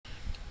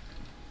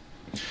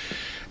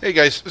Hey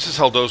guys, this is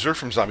Helldozer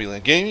from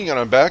Zombieland Gaming, and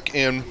I'm back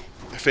in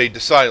Fade to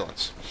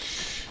Silence.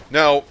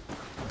 Now,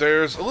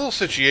 there's a little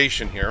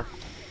situation here.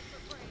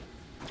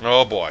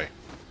 Oh boy.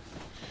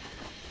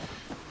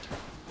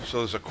 So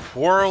there's a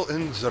quarrel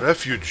in the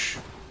refuge.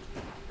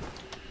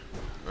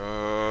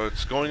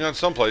 It's going on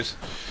someplace.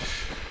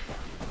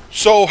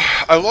 So,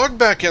 I logged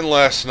back in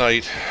last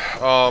night,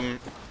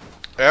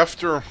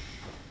 after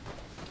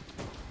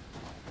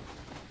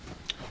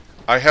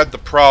I had the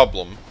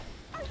problem.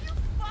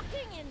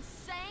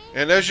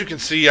 And as you can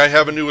see, I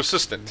have a new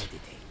assistant.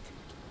 Meditate.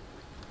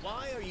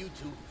 Why are you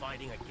two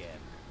fighting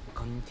again?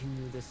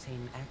 Continue the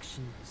same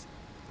actions.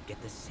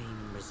 Get the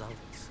same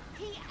results.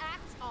 He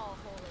acts all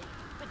holy,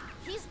 but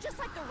he's just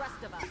like the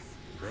rest of us.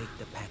 Break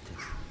the pattern.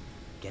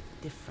 Get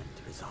different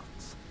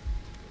results.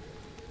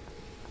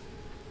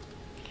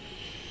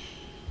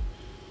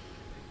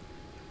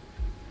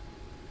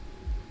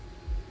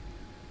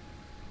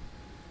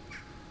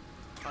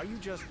 Are you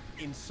just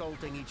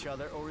insulting each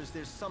other, or is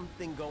there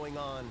something going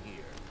on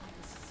here? I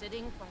was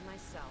sitting by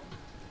myself.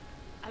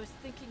 I was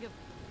thinking of,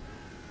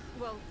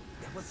 well,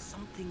 There was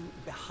something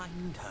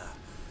behind her.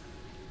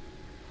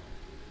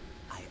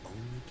 I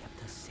only kept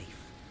her safe.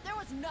 there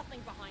was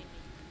nothing behind me.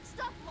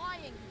 Stop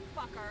lying, you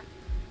fucker.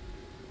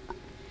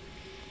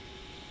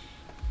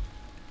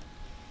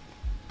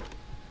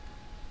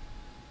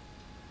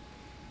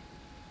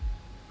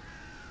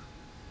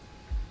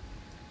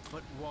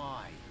 But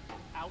why?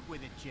 Out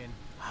with it, Jin.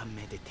 Her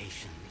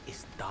meditation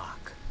is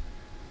dark.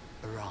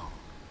 Wrong.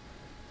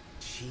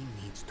 She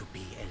needs to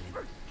be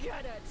eliminated.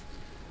 Forget it.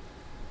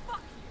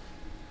 Fuck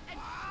you. And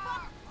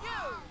fuck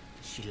you.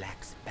 She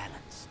lacks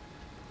balance.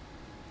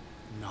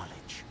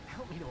 Knowledge.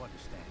 Help me to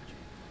understand, Jin.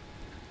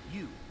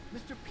 You,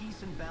 Mr.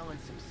 Peace and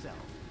Balance himself,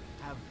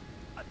 have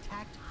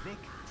attacked Vic,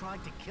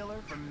 tried to kill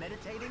her for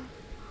meditating?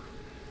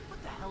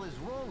 What the hell is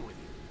wrong with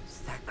you?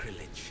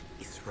 Sacrilege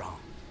is wrong.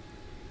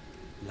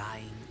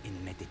 Lying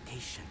in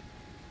meditation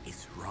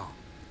is wrong.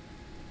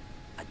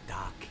 A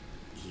dark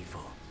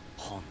evil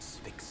haunts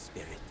Vic's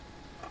spirit.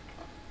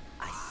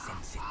 I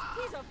sense it.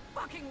 He's a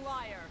fucking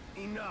liar.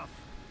 Enough!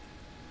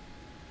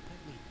 Let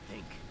me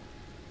think.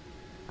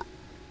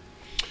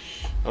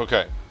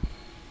 Okay.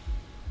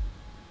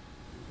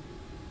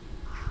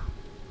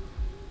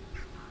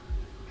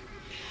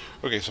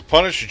 Okay, so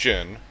punish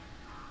Jin.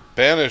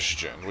 Banish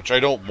Jin, which I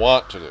don't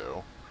want to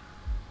do.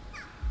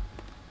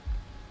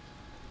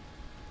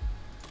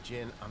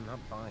 Jin, I'm not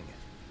buying it.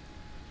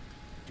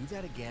 Do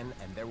that again,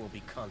 and there will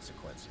be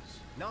consequences.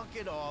 Knock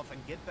it off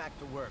and get back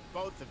to work,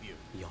 both of you.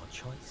 Your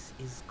choice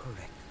is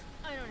correct.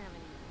 I don't have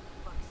any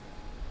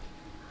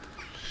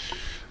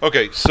fucks.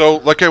 Okay, so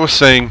like I was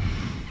saying,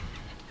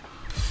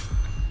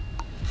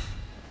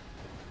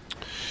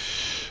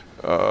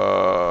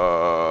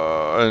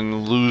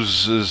 and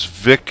loses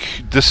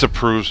Vic,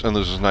 disapproves, and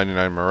loses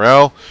 99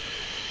 morale.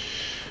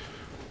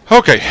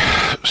 Okay,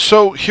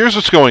 so here's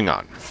what's going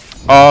on.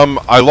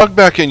 I logged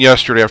back in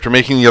yesterday after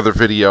making the other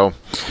video,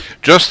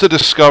 just to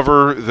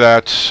discover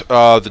that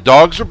the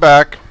dogs are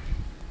back,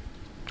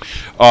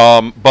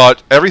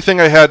 but everything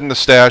I had in the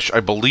stash, I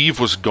believe,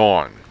 was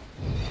gone.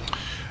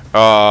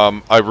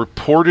 I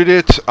reported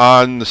it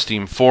on the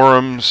Steam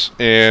forums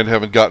and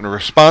haven't gotten a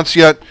response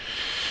yet.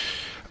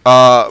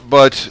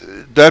 But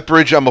that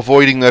bridge, I'm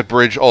avoiding that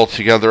bridge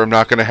altogether. I'm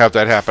not going to have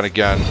that happen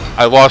again.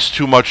 I lost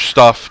too much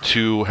stuff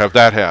to have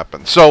that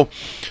happen. So,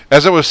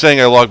 as I was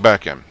saying, I logged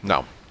back in.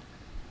 No.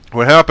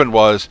 What happened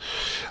was,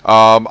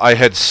 I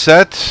had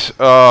set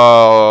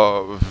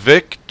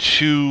Vic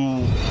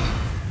to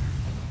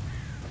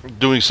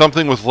doing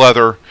something with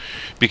leather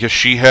because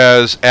she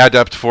has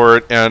adept for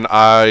it, and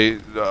I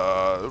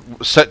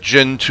set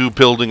Jin to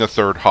building a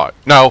third hut.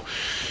 Now,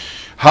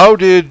 how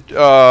did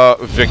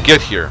Vic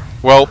get here?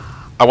 Well,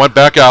 I went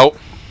back out,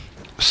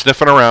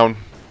 sniffing around,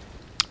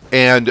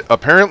 and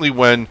apparently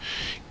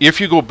if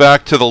you go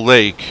back to the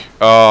lake,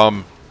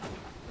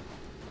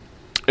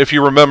 if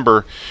you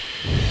remember,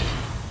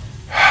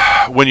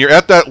 when you're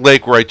at that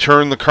lake where I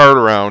turned the cart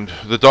around,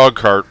 the dog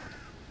cart,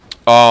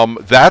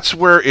 that's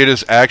where it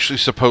is actually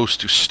supposed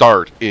to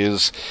start.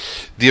 Is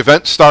the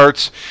event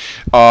starts,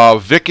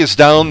 Vic is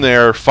down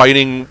there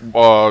fighting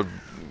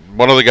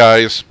one of the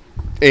guys,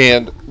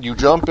 and you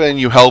jump in,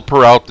 you help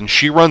her out, and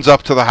she runs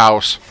up to the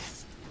house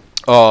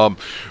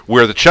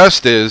where the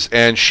chest is,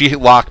 and she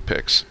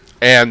lockpicks.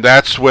 And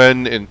that's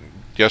when, in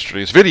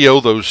yesterday's video,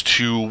 those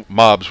two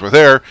mobs were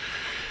there.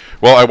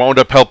 Well, I wound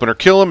up helping her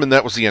kill him, and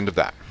that was the end of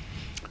that.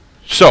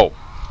 So,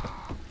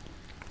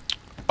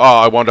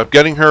 I wound up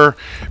getting her,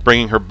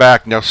 bringing her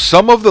back. Now,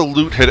 some of the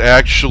loot had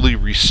actually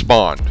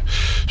respawned,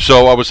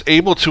 so I was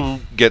able to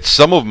get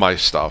some of my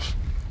stuff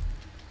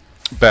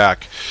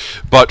back.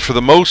 But for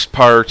the most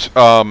part,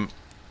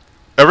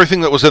 everything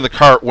that was in the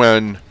cart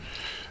when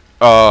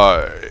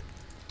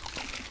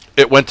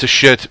it went to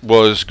shit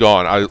was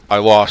gone. I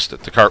lost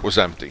it. The cart was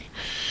empty.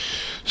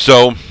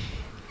 So,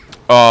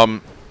 I'll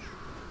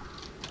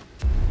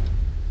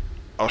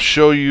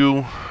show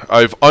you.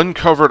 I've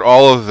uncovered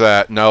all of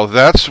that. Now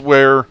that's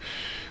where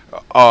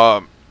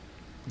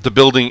the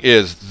building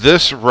is.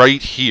 This right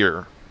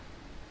here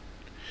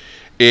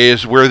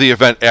is where the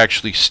event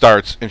actually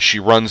starts, and she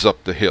runs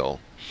up the hill.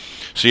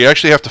 So you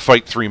actually have to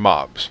fight 3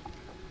 mobs.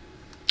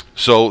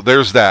 So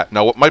there's that.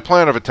 Now what my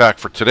plan of attack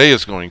for today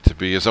is going to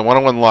be is I want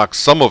to unlock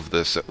some of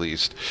this at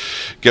least.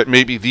 Get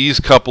maybe these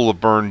couple of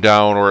burned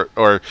down,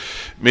 or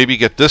maybe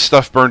get this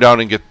stuff burned down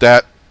and get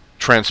that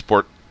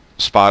transport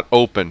spot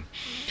open.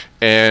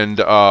 And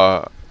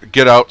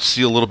get out,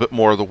 see a little bit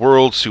more of the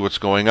world, see what's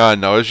going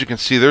on. Now as you can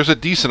see, there's a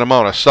decent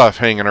amount of stuff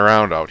hanging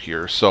around out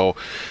here. So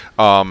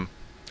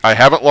I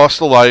haven't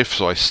lost a life,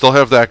 so I still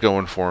have that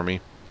going for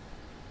me.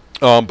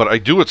 But I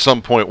do at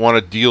some point want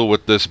to deal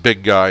with this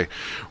big guy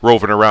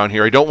roving around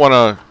here. I don't want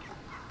to,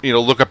 you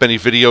know, look up any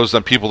videos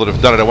on people that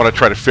have done it. I want to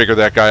try to figure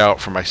that guy out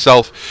for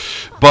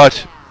myself.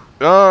 But,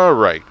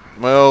 alright.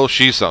 Well,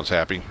 she sounds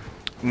happy.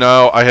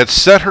 Now, I had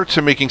set her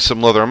to making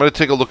some leather. I'm going to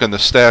take a look in the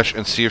stash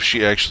and see if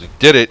she actually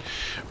did it,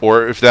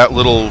 or if that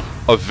little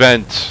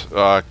event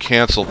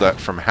canceled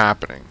that from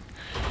happening.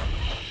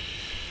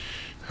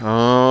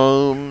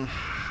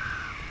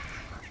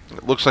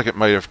 It looks like it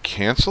might have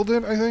canceled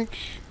it, I think.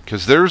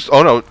 Because there's...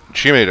 Oh, no.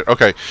 She made it.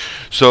 Okay.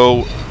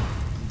 So,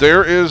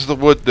 there is the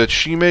wood that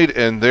she made,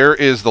 and there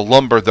is the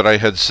lumber that I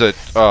had set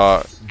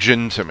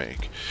Jin to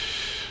make.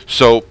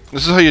 So,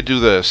 this is how you do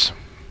this.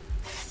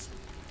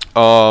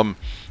 A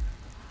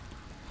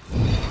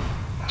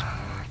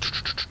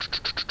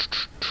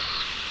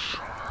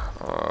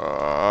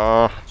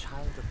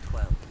child of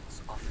 12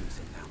 is often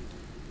sent out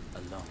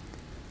alone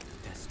to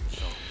test the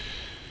soul.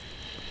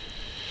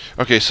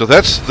 Okay, so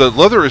that's the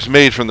leather is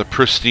made from the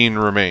pristine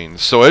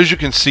remains. So as you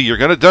can see, you're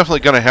definitely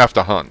gonna have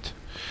to hunt.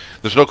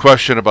 There's no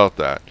question about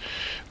that.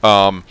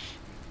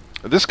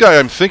 This guy,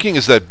 I'm thinking,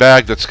 is that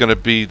bag that's gonna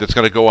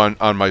go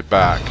on my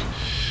back.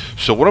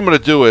 So what I'm gonna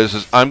do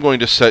is I'm going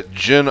to set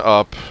Jin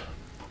up,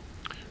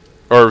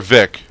 or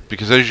Vic,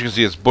 because as you can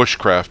see, it's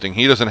bushcrafting.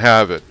 He doesn't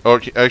have it. Oh,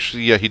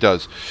 actually, yeah, he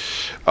does.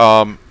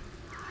 But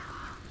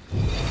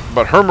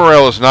her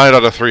morale is 9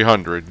 out of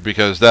 300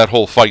 because that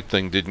whole fight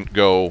thing didn't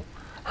go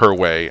her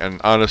way.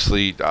 And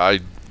honestly,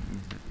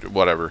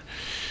 whatever.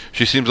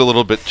 She seems a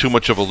little bit too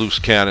much of a loose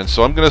cannon,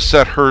 so I'm going to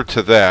set her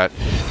to that.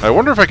 I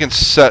wonder if I can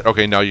set...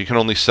 Okay, now you can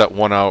only set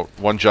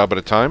one job at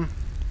a time.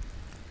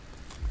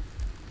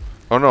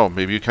 Oh no,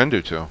 maybe you can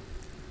do 2.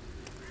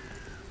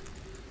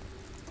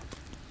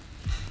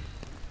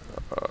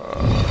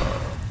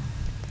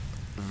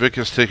 Vic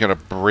has taken a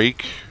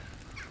break.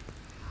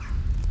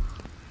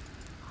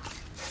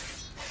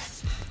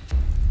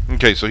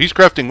 Okay, so he's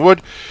crafting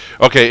wood.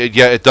 Okay,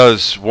 yeah, it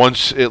does.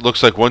 It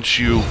looks like once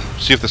you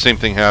see if the same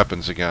thing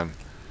happens again.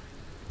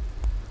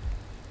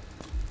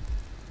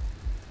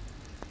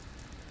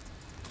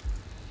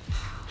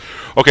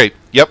 Okay,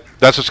 yep,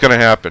 that's what's going to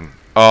happen.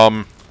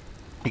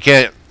 You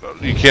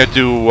can't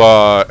do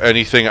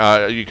anything.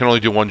 You can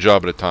only do 1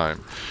 job at a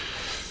time.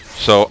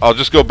 So I'll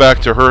just go back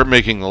to her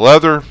making the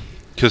leather,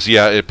 because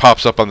yeah, it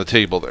pops up on the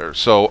table there.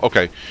 So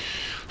okay,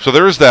 so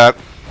there is that.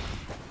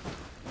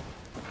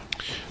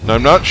 Now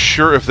I'm not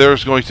sure if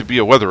there's going to be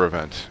a weather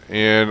event,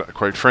 and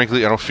quite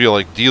frankly, I don't feel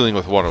like dealing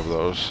with one of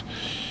those.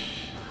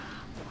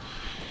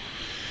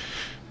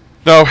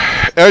 Now,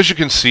 as you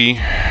can see,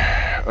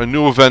 a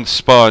new event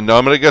spawned. Now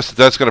I'm going to guess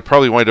that's going to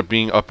probably wind up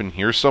being up in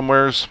here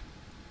somewheres.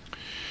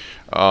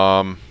 So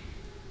I'm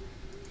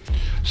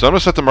going to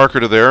set the marker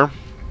to there.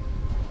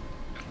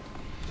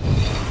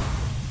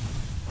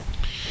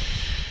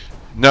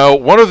 Now,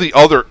 one of the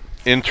other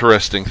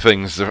interesting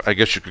things, I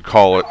guess you could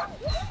call it,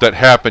 that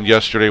happened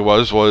yesterday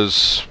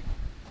was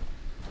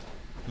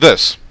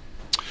this.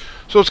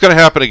 So it's going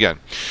to happen again.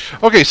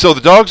 Okay, so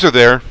the dogs are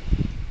there,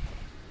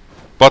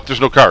 but there's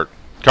no cart.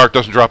 Cart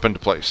doesn't drop into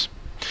place.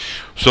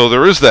 So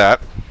there is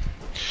that.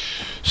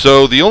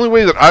 So the only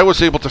way that I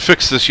was able to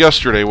fix this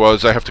yesterday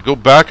was I have to go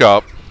back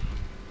up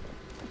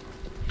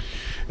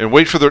and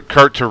wait for the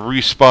cart to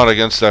respawn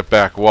against that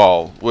back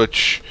wall,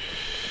 which...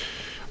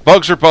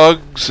 Bugs are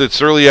bugs,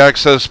 it's early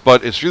access,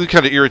 but it's really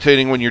kind of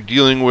irritating when you're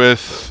dealing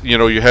with, you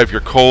know, you have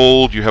your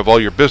cold, you have all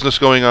your business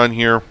going on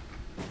here,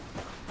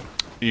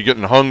 you're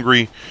getting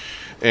hungry,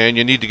 and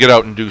you need to get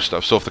out and do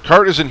stuff. So if the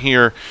cart isn't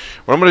here,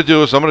 what I'm going to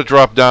do is I'm going to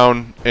drop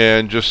down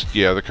and just,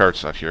 yeah, the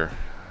cart's not here.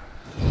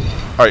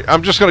 Alright,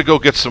 I'm just going to go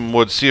get some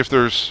wood, see if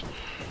there's,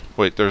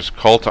 wait, there's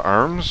call to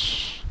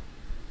arms?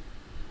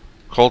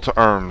 Call to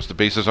arms, the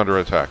base is under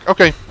attack.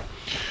 Okay.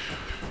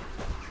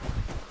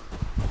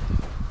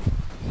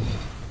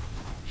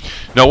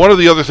 Now, one of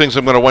the other things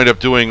I'm going to wind up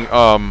doing,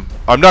 I'm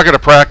not going to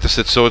practice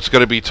it, so it's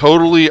going to be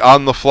totally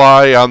on the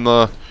fly, on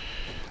the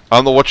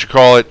what you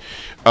call it.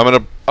 I'm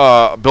going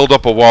to build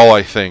up a wall,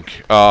 I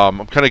think.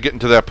 I'm kind of getting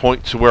to that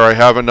point to where I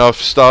have enough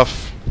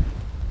stuff.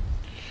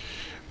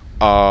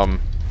 I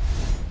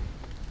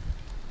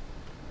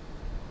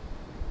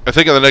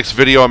think in the next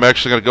video, I'm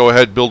actually going to go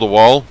ahead and build a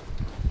wall.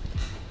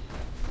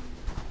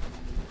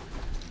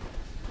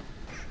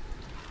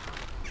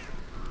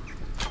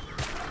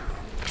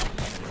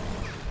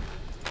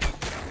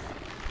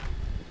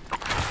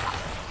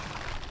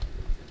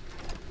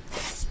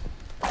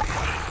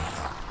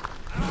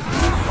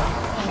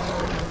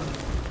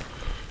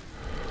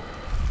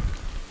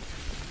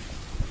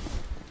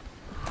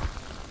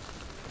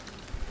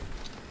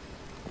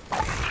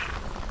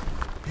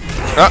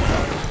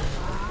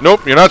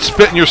 Nope, you're not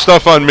spitting your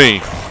stuff on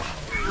me.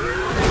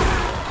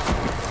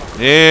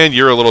 And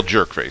you're a little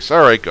jerk face.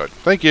 Alright, good.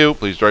 Thank you.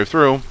 Please drive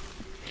through.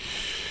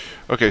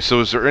 Okay, so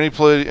is there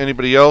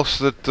anybody else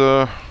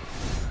that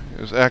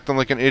is acting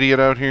like an idiot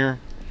out here?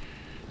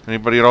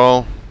 Anybody at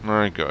all?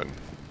 Alright, good.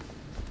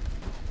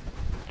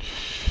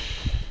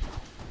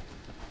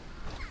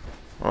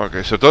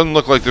 Okay, so it doesn't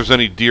look like there's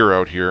any deer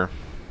out here.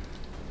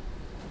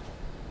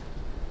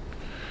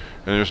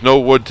 And there's no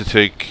wood to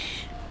take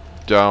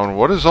down.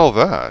 What is all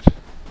that?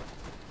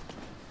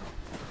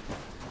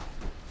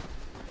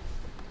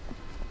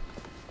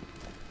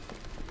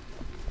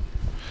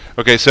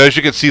 Okay, so as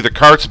you can see, the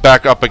cart's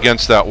back up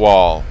against that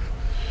wall.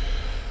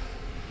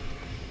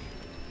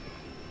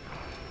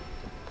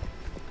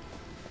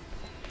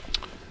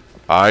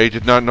 I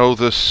did not know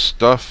this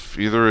stuff.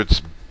 Either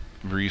it's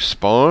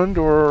respawned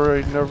or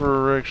I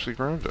never actually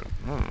grabbed it.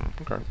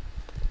 Okay.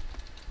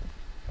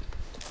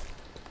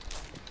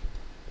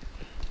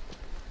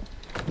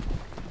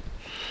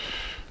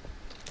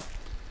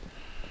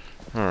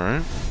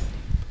 Alright.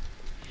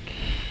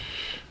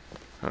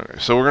 Okay,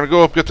 so we're going to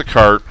go up get the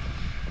cart.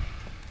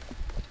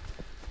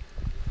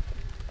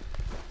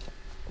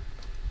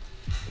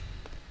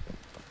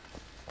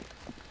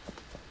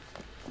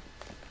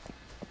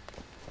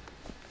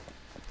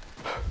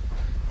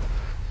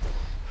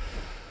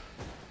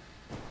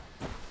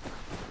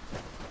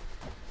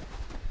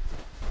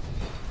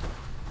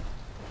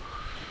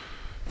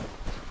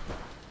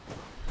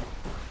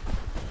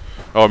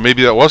 Oh,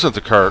 maybe that wasn't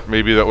the cart.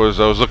 Maybe that was,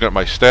 I was looking at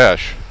my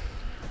stash.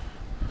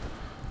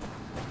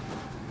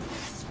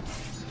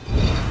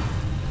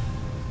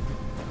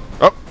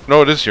 Oh,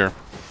 no, it is here.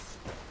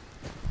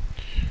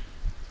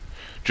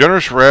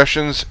 Generous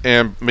rations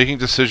and making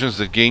decisions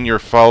that gain your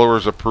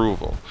followers'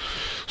 approval.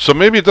 So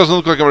maybe it doesn't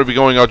look like I'm going to be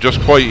going out just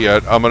quite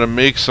yet. I'm going to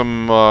make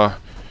some...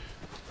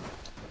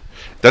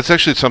 That's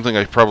actually something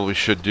I probably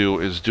should do,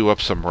 is do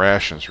up some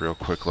rations real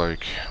quick.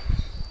 Like,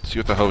 see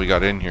what the hell we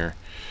got in here.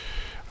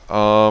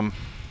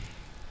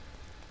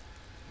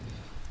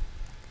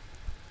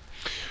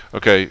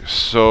 Okay,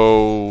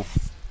 so...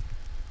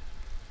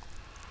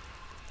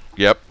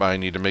 Yep, I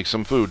need to make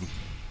some food.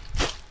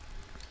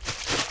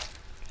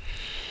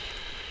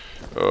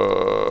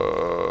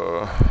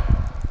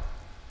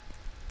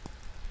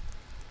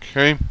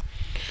 Okay.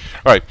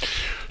 Alright,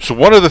 so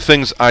one of the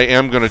things I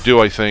am going to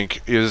do, I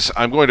think, is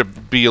I'm going to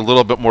be a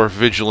little bit more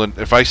vigilant.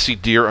 If I see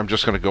deer, I'm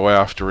just going to go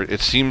after it. It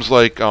seems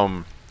like,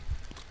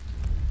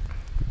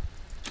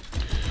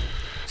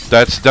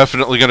 that's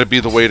definitely going to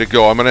be the way to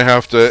go. I'm going to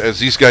have to, as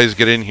these guys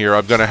get in here,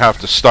 I'm going to have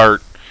to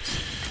start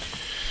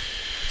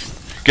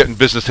getting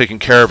business taken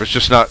care of. It's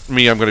just not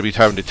me I'm going to be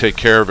having to take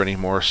care of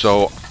anymore.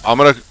 So I'm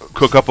going to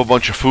cook up a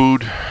bunch of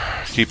food,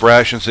 keep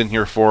rations in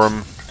here for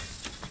them.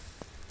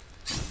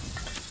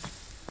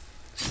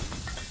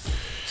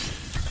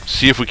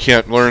 See if we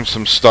can't learn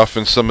some stuff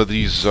in some of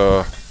these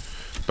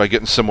by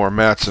getting some more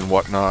mats and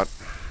whatnot.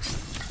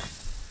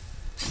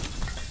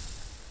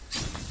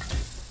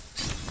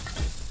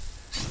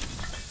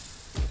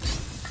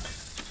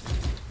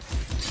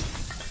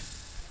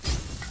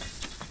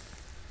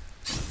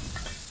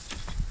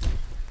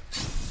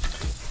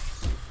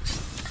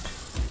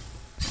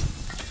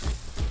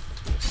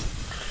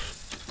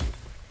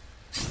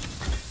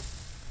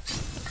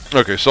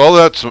 Okay, so all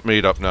that's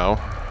made up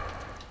now.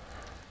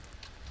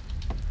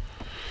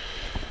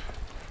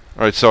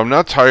 Alright, so I'm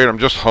not tired, I'm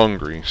just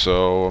hungry,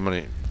 so I'm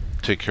going to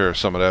take care of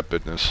some of that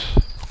business.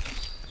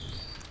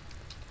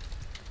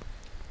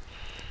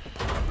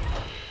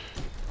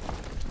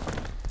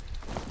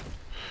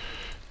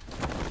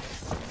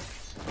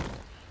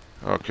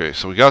 Okay,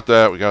 so we got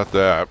that, we got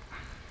that.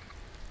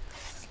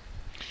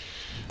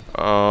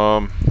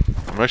 I'm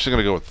actually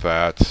going to go with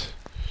that.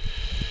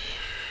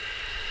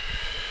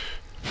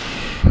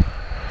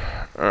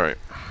 Alright.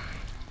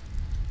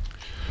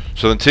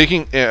 So then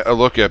taking a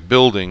look at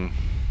building,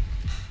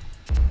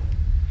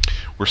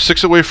 we're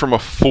 6 away from a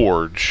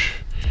forge.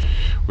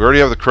 We already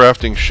have the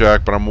crafting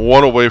shack, but I'm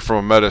 1 away from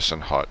a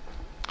medicine hut.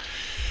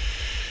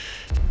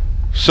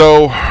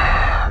 So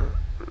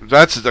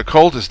the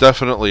cult is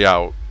definitely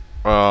out.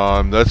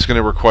 That's going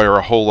to require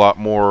a whole lot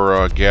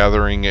more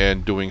gathering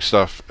and doing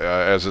stuff,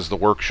 as is the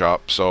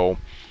workshop. So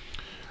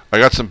I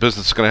got some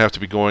business that's going to have to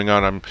be going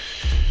on. I'm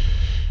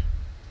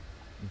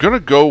going to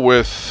go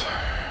with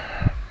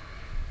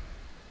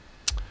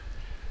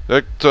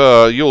that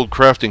the old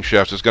crafting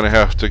shaft is going to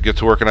have to get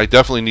to work, and I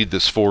definitely need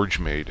this forge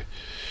made.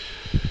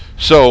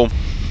 So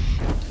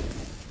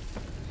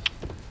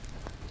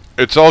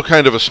it's all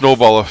kind of a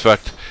snowball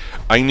effect.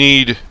 I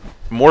need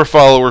more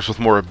followers with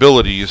more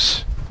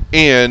abilities,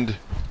 and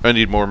I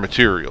need more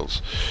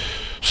materials.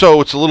 So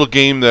it's a little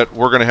game that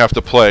we're going to have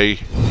to play,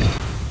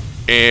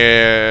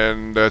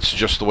 and that's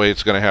just the way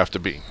it's going to have to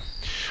be.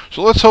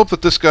 So let's hope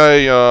that this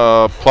guy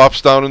plops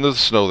down into the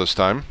snow this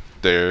time.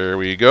 There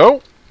we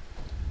go.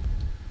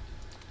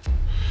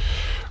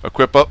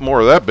 Equip up more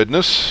of that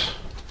business.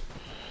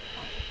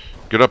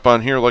 Get up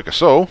on here like a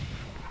so.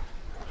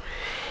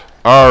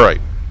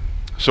 Alright.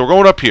 So we're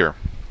going up here.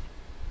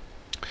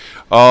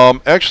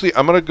 Actually,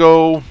 I'm going to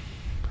go...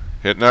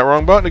 Hitting that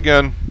wrong button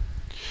again.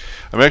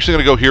 I'm actually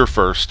going to go here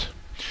first.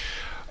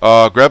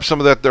 Grab some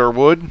of that there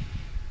wood.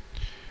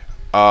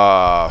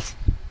 Because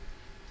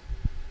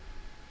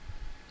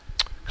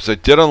I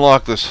did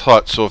unlock this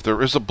hut, so if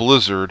there is a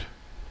blizzard,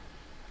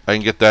 I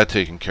can get that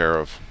taken care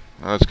of.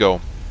 Let's go.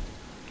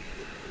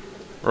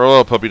 Roll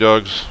out, puppy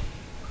dogs.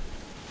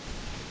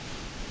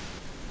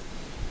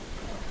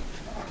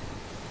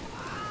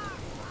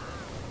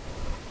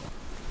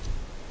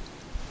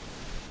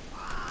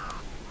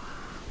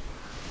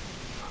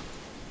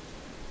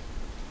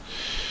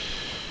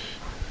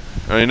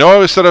 I know I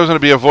always said I was going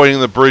to be avoiding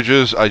the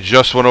bridges. I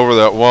just went over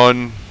that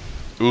one.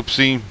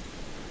 Oopsie.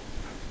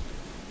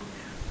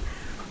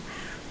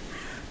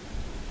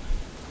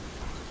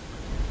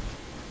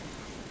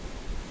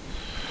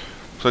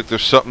 Looks like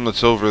there's something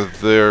that's over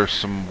there.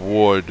 Some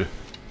wood.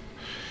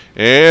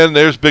 And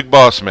there's Big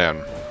Boss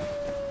Man.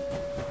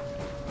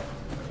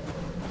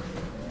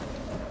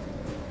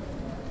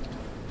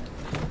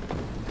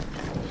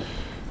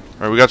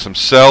 Alright, we got some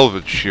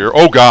salvage here.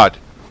 Oh, God.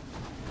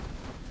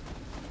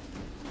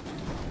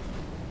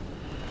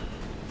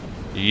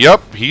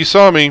 Yep, he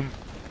saw me.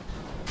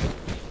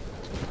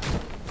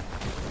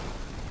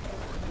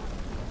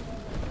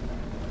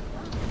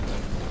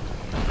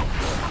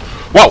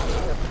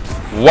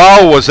 Whoa!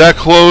 Wow, was that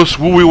close?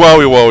 Wooey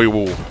wowie wowie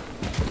woo.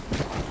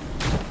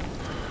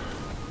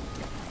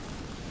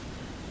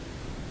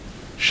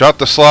 Shot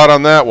the slot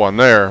on that one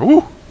there.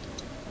 Woo!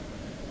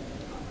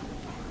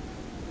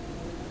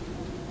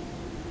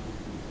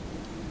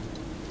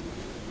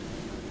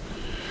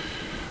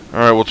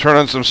 Alright, we'll turn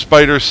on some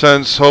spider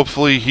sense.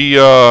 Hopefully he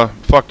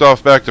fucked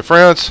off back to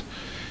France,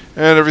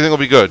 and everything will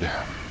be good.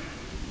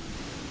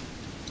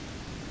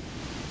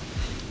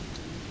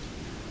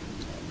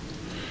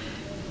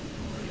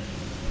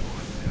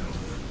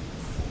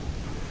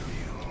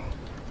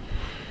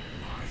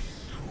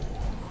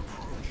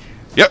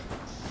 Yep.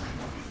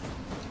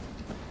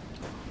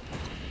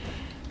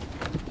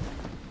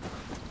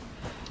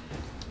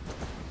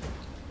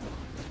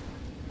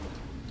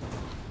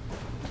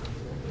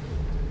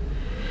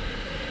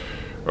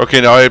 Okay,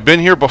 now I had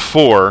been here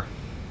before.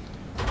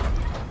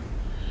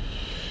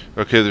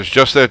 Okay, there's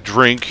just that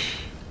drink.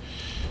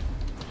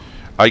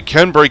 I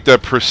can break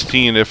that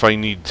pristine if I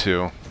need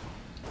to.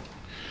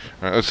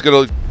 Alright, let's get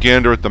a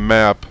gander at the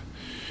map.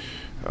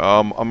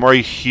 I'm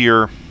right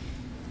here.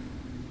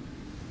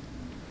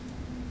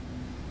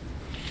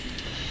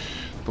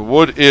 The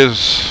wood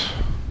is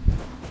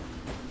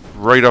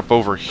right up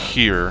over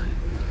here.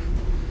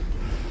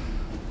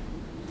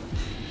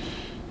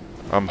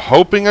 I'm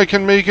hoping I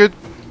can make it.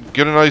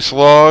 Get a nice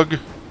log.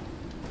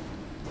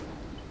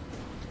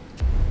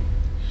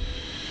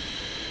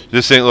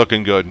 This ain't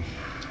looking good.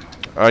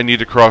 I need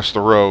to cross the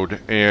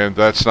road, and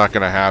that's not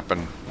going to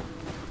happen.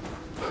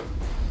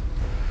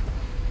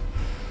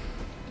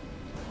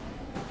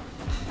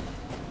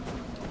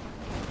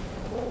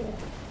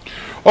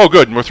 Oh,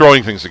 good. And we're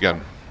throwing things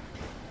again.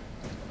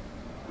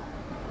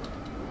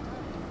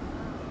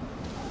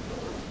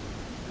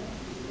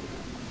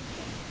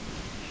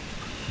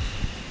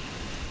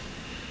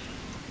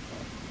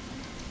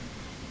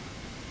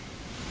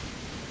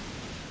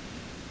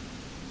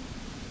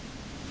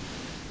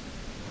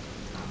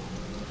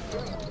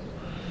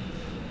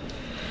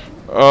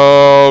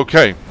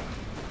 Okay.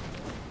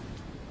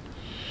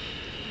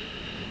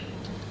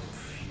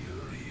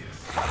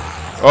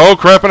 Oh,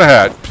 crap in a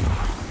hat.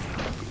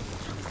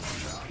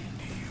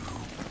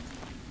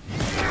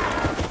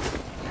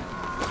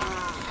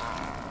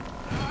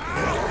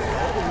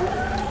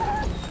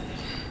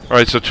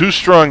 Alright, so 2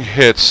 strong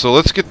hits. So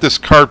let's get this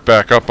cart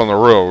back up on the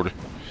road.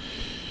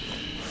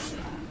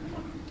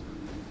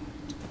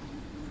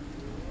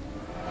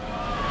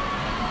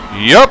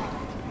 Yep.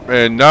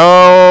 And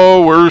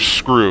now we're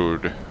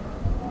screwed.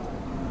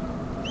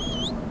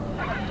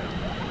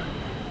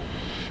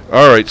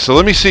 Alright, so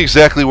let me see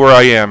exactly where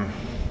I am.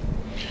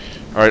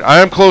 Alright, I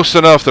am close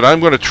enough that I'm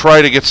going to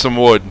try to get some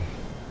wood.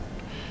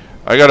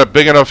 I got a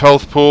big enough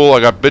health pool.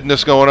 I got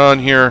business going on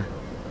here.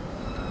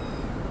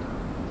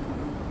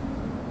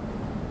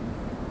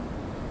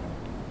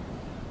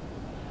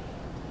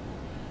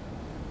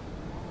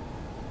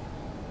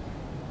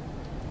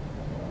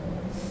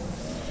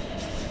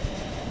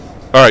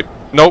 Alright,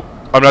 nope,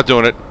 I'm not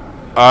doing it.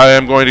 I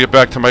am going to get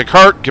back to my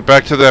cart, get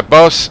back to that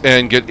bus,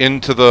 and get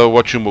into the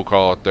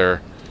whatchamacallit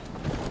there.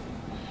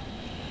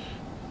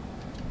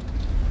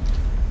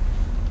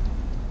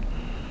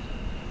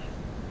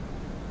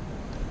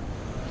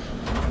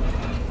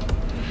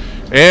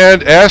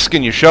 And ask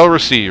and you shall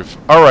receive.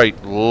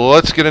 Alright,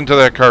 let's get into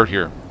that cart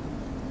here.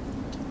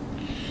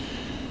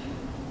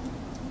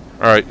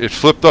 Alright, it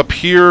flipped up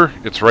here.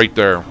 It's right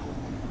there.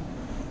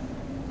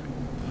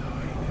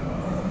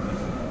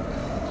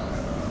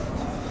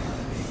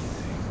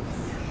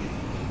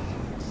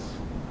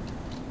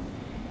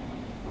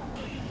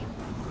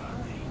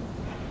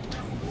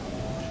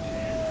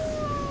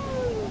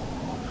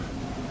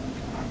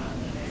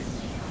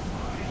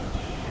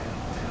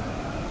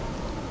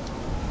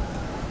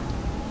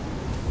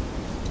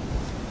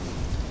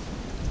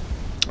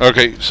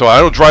 Okay, so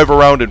I don't drive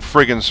around in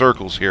friggin'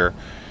 circles here.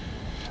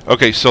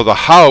 Okay, so the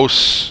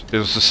house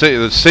is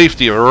the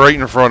safety of right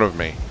in front of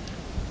me.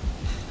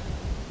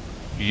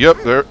 Yep,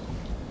 there.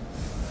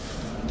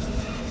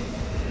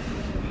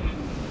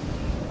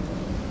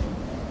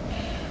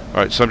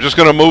 Alright, so I'm just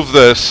going to move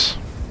this.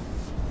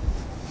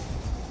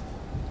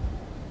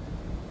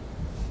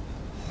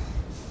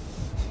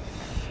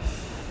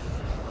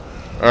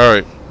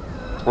 Alright,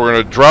 we're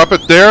going to drop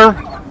it there.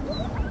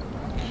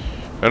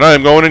 And I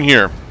am going in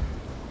here.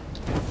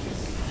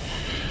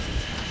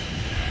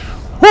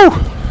 Whew!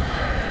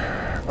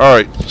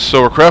 Alright,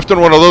 so we're crafting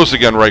one of those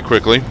again right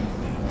quickly.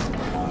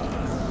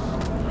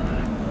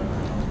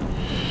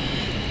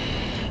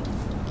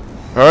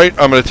 Alright,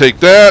 I'm going to take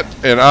that,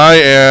 and I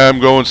am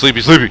going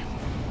sleepy sleepy.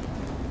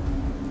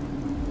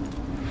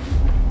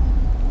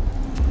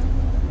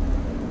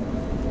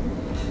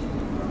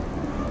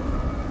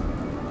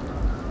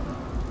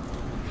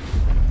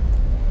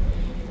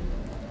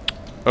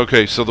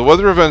 Okay, so the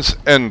weather events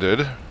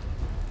ended.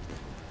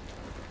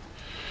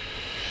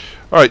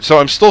 Alright, so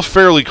I'm still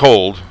fairly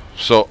cold,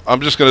 so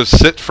I'm just going to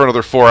sit for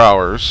another 4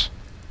 hours.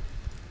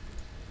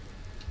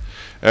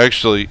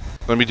 Actually,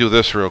 let me do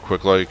this real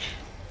quick, like...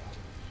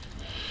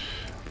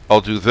 I'll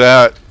do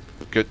that,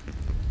 get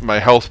my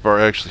health bar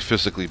actually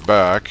physically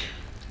back.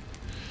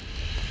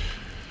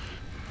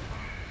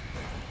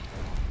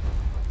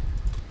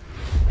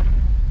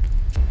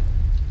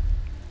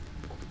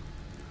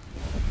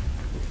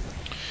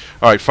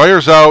 Alright,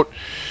 fire's out.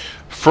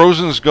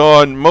 Frozen's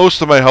gone.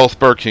 Most of my health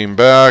bar came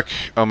back.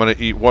 I'm going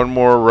to eat one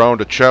more round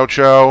of Chow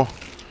Chow.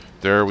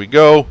 There we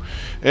go.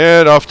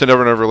 And off to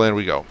Never Never Land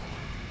we go.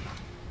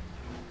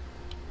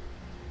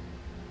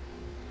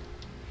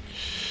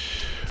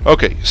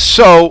 Okay,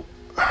 so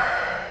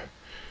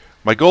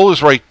my goal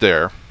is right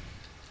there.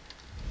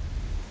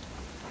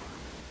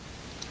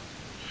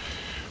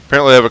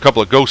 Apparently I have a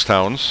couple of ghost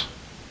towns.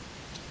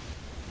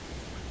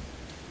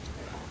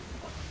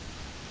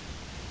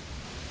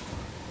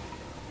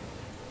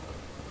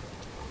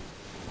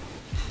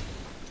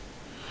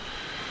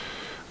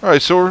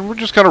 Alright, so we're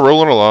just kind of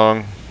rolling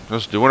along.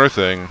 Just doing our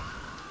thing.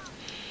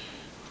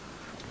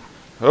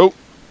 Oh.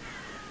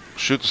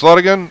 Shoot the slot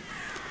again.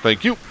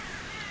 Thank you.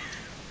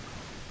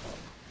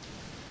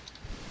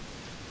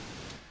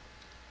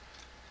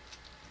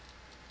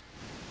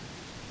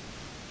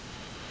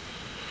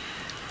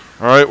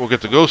 Alright, we'll get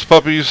the ghost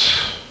puppies.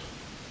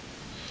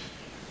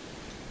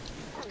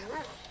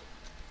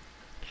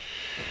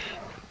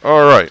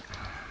 Alright.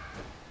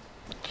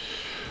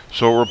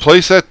 So we'll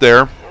replace that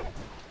there.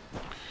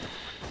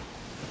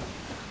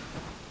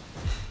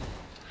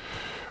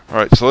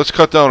 Alright, so let's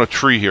cut down a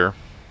tree here.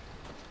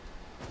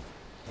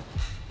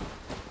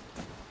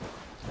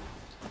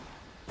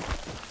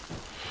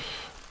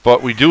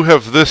 But we do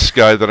have this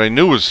guy that I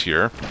knew was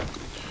here.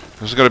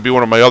 This is going to be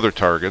one of my other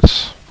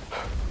targets.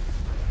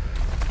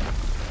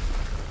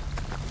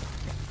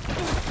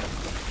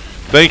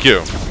 Thank you.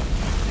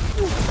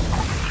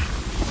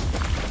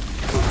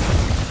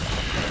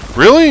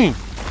 Really?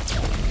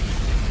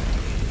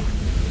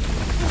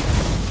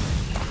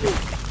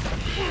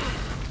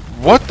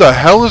 What the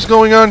hell is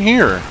going on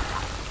here?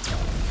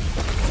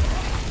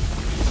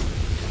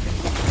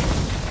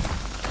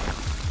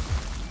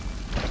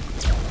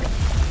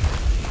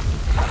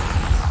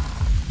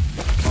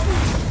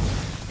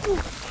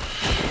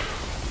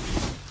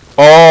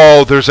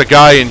 Oh, there's a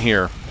guy in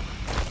here.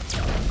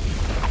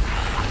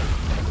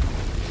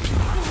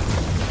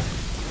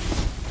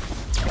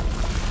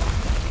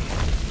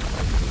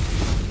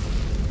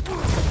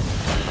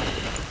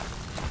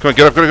 Come on,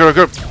 get up, get up, get up,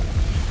 get up.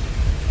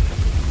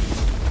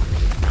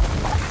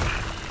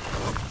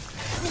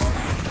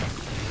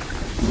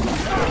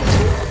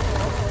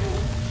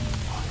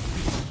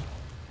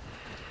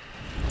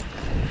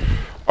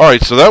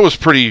 Alright, so that was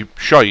pretty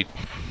shite.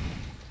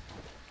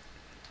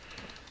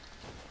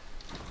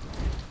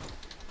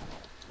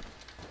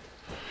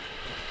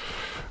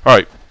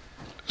 Alright,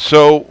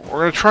 so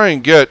we're going to try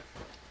and get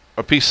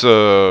a piece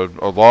of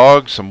a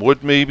log, some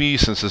wood maybe,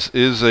 since this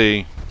is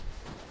a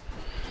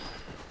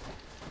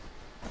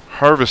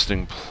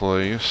harvesting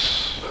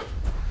place.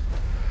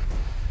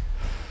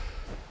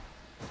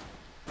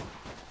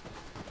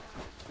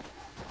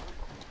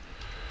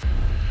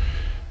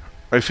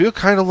 I feel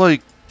kind of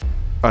like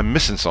I'm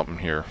missing something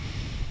here.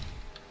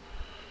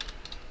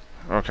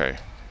 Okay,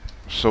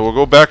 so we'll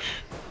go back.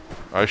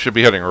 I should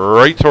be heading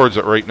right towards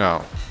it right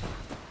now.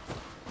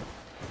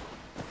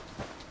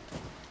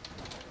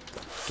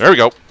 There we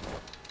go.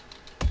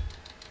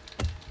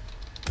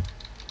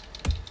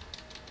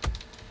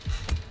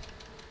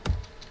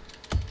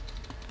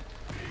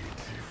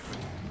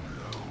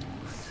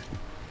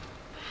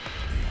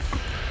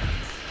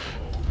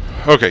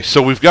 Okay,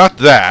 so we've got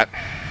that.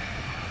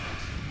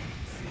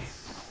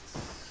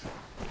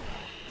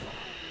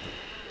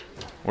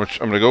 Which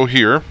I'm going to go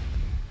here.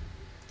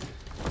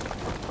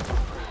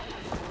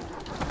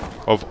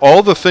 Of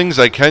all the things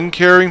I can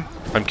carry,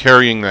 I'm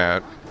carrying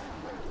that.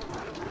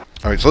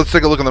 Alright, so let's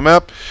take a look on the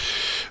map.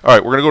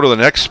 Alright, we're going to go to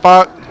the next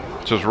spot.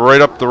 Which is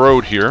right up the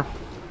road here.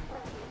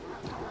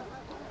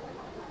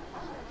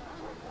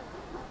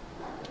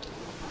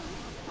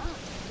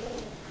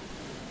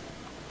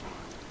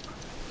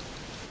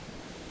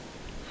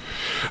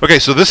 Okay,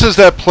 so this is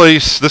that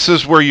place. This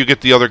is where you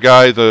get the other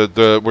guy,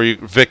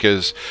 Vic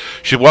is.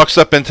 She walks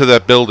up into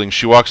that building.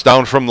 She walks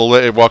down from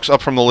the walks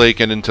up from the lake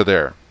and into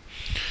there.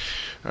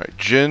 All right,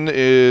 Jin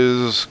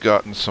is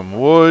gotten some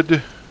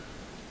wood.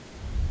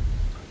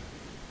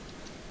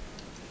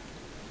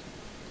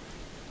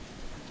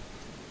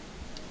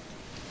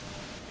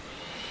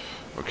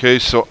 Okay,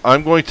 so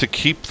I'm going to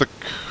keep the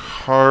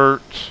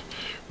cart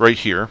right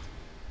here.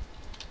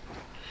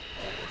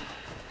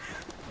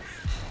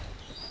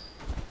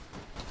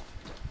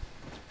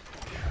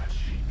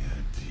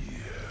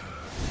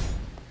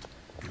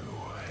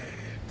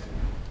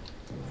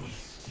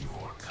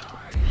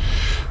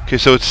 Okay,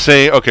 so it's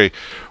saying, okay,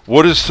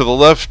 wood is to the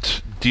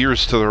left, deer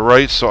is to the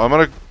right, so I'm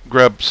going to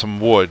grab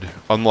some wood,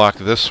 unlock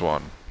this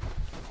one.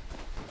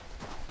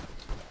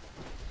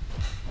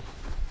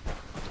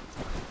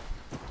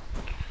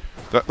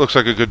 That looks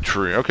like a good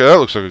tree. Okay, that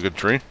looks like a good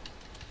tree.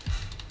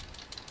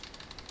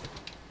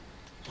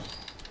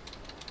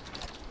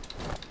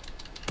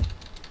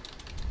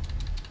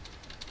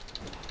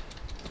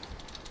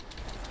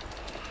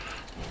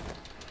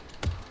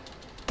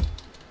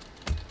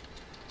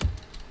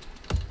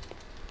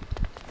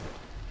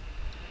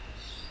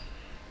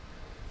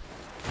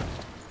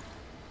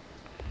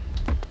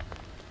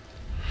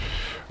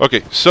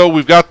 Okay, so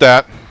we've got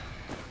that.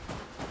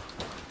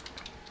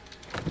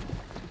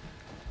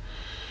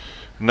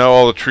 Now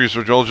all the trees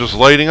are all just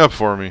lighting up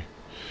for me.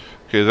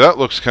 Okay, that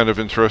looks kind of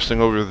interesting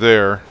over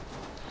there.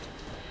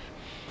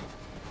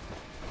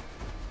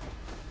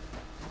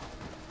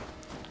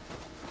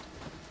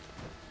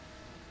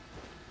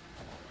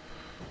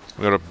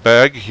 We got a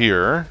bag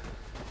here.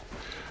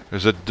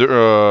 There's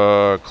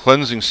a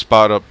cleansing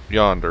spot up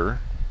yonder.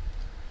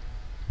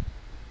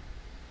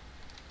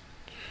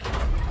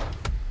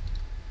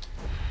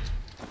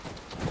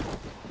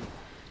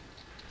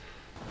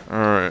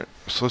 Alright,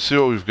 so let's see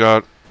what we've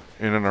got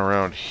in and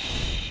around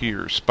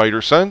here.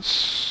 Spider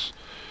sense.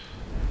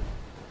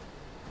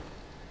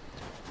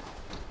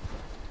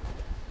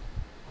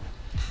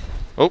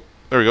 Oh,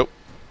 there we go.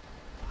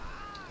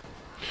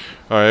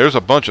 Alright, there's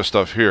a bunch of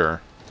stuff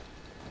here.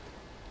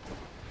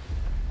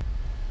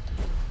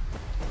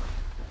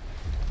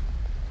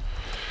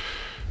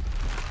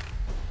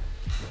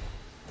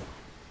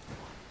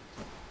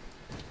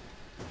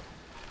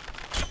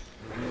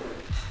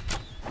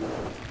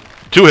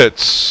 Two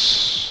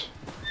hits.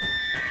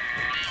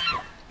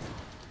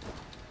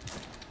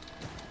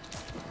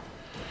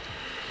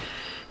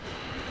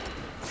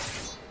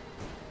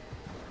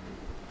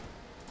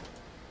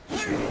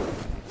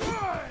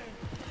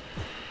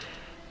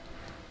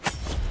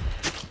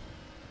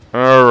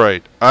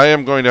 Alright, I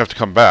am going to have to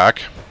come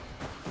back.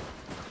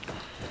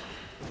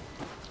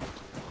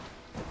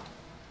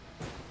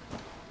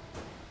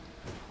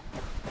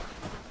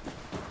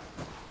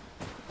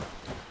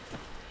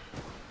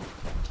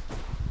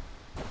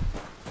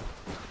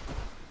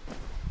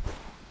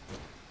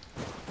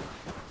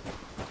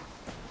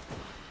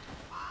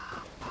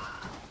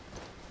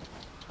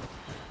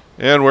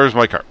 And where's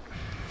my cart?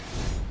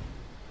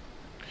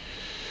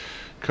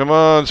 Come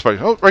on, Spidey.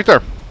 Oh, right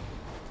there.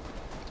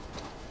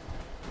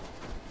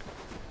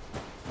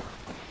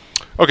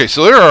 Okay,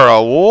 so there are a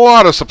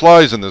lot of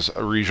supplies in this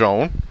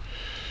region.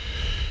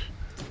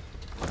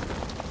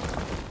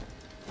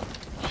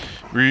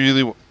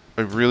 I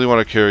really want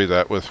to carry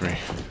that with me.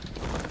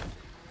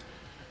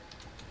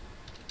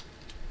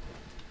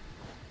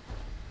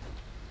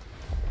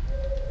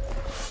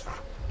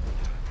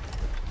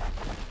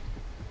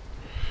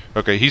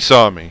 Okay, he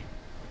saw me.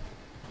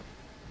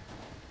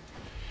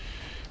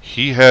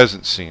 He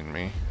hasn't seen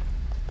me.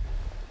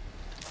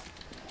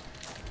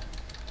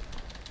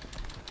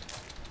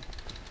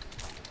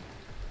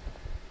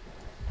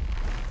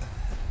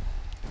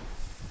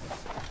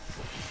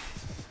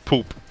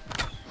 Poop.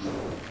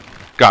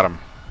 Got him.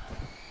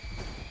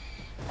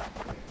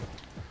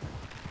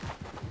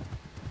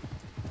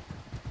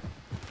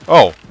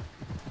 Oh.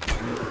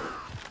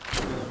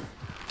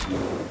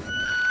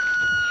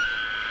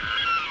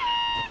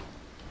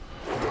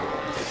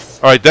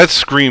 Alright, that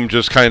scream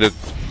just kind of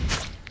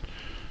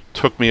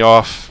took me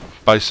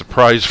off by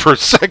surprise for a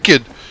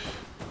second.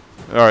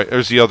 Alright,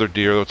 there's the other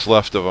deer that's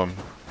left of them.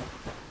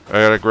 I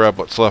gotta grab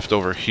what's left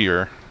over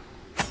here.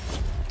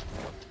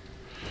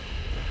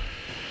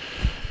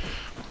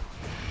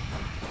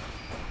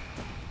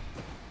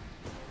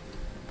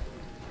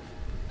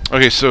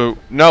 Okay, so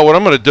now what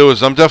I'm going to do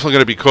is I'm definitely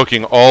going to be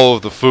cooking all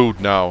of the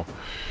food now.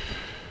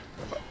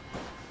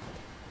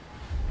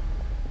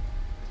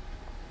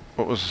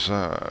 What was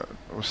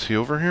he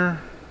over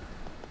here?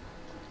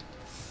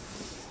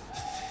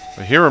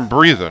 I hear him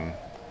breathing.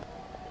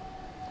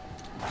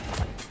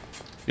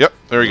 Yep,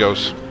 there he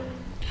goes.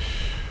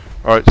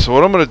 Alright, so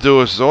what I'm going to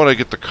do is I want to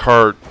get the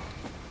cart.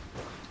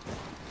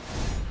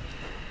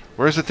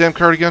 Where's the damn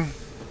cart again?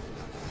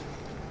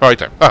 Oh, right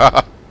there.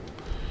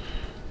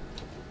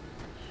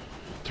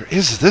 There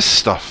is this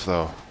stuff,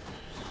 though.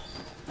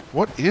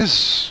 What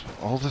is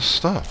all this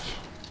stuff?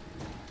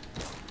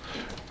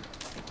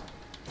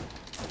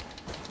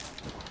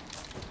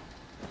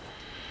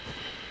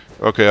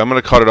 Okay, I'm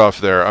going to cut it off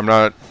there. I'm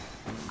not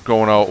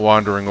going out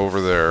wandering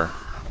over there.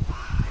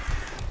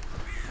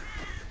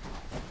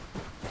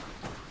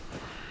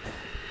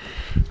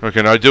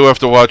 Okay, now I do have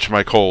to watch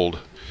my cold.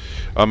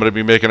 I'm going to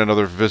be making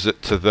another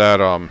visit to that,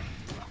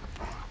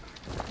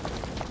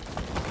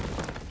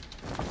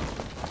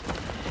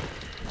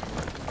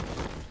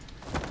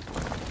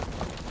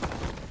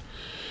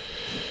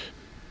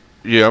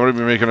 yeah, I'm going to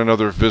be making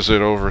another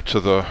visit over to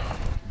the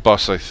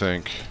bus, I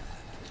think.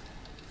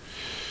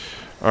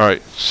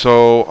 Alright,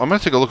 so I'm going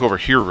to take a look over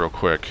here real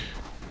quick.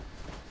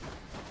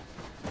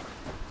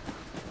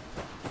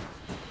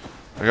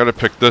 I got to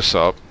pick this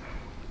up.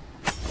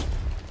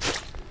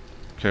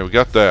 Okay, we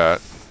got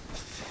that.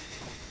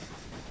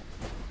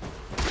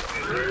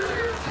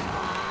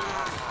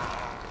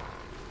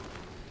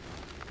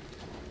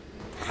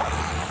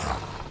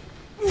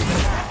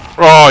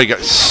 Oh, he got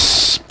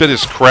spit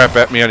his crap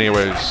at me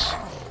anyways.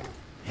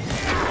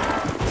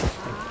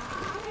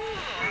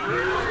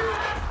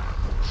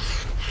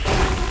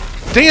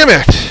 Damn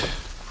it!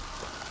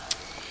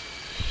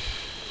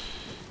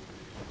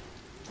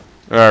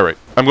 Alright,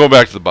 I'm going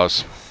back to the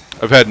bus.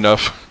 I've had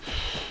enough.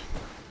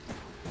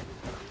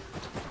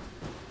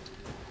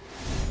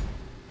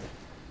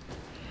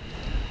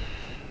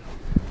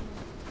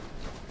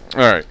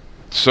 Alright,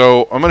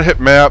 so I'm going to hit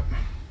map.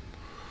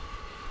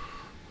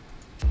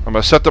 I'm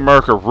going to set the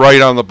marker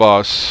right on the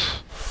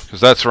bus, because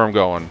that's where I'm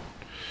going.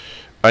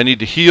 I need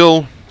to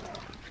heal.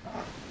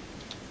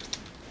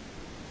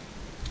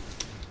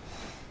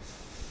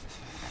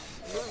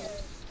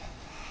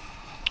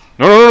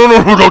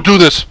 No, don't do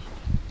this!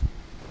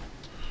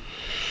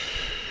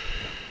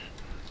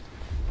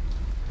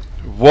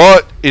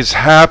 What is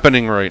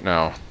happening right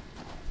now?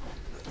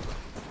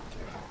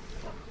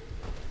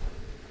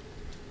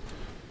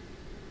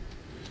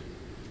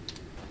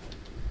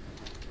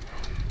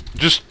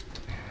 Just...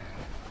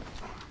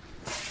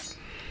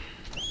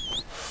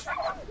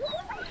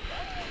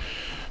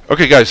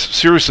 Okay, guys,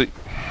 seriously.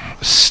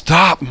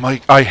 Stop,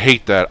 Mike. I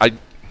hate that.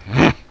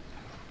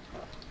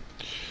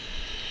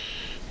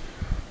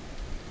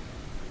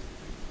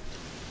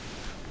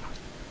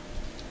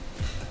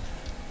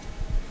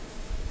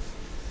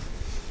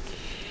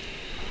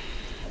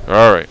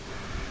 Alright.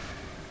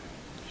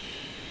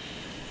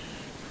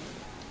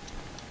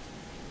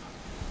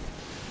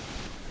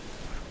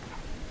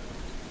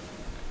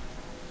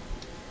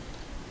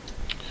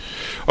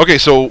 Okay,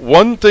 so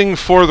one thing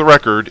for the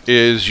record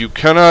is you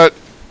cannot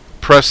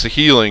press the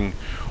healing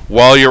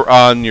while you're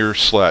on your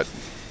sled.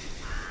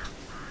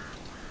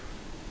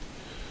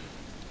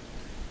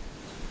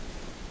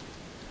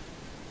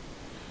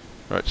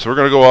 Alright, so we're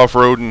going to go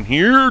off-roading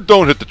here.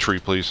 Don't hit the tree,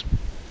 please.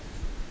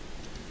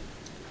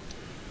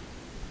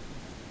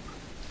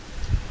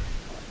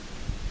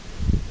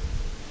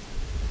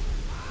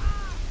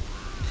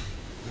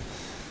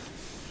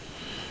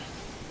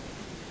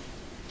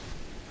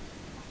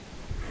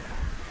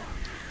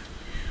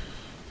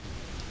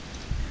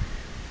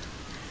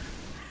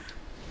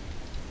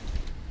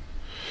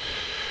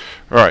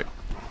 Alright,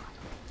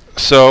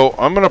 so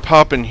I'm going to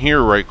pop in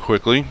here right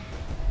quickly.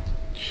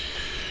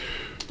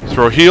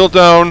 Throw heal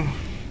down,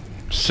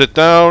 sit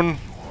down.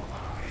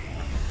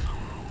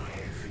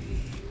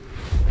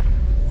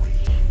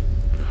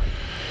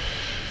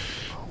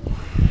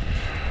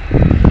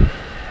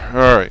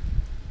 Alright,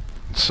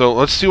 so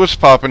let's see what's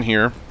popping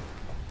here.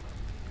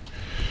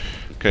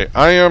 Okay,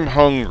 I am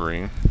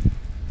hungry.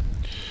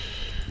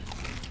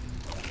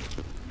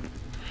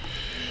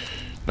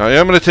 Now I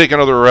am going to take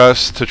another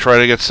rest to try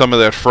to get some of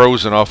that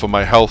frozen off of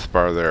my health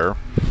bar there.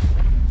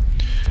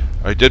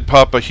 I did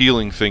pop a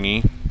healing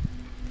thingy.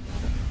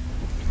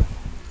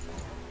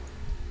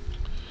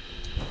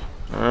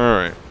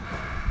 Alright.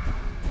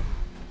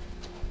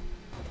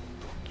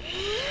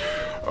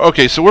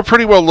 Okay, so we're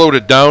pretty well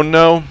loaded down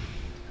now.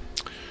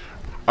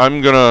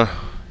 I'm going to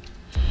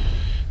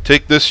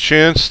take this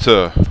chance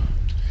to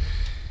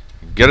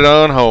get it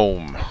on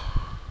home.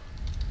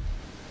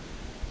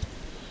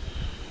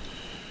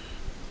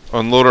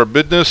 Unload our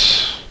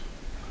business.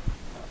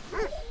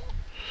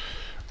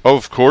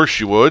 Of course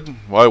you would.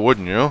 Why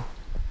wouldn't you?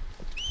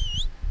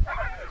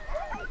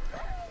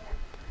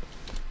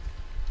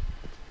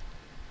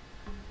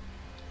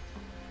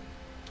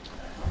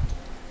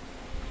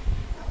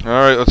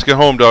 Alright, let's get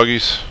home,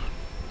 doggies.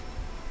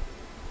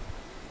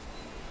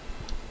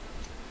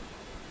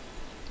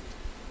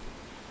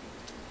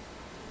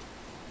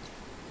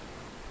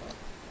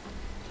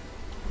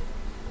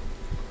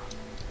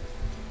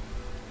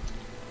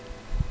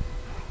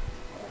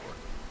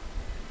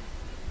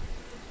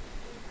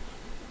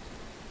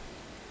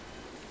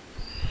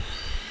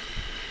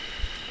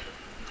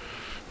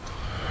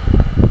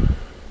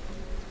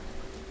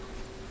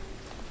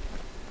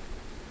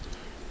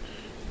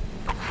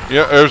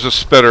 Yeah, there's a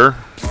spitter.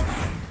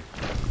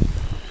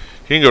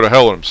 He can go to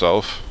hell with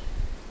himself.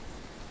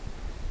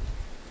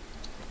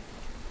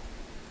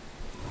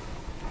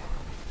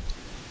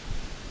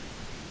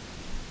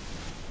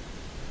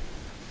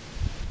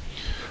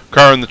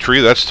 Car in the tree,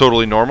 that's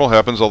totally normal.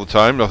 Happens all the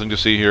time. Nothing to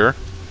see here.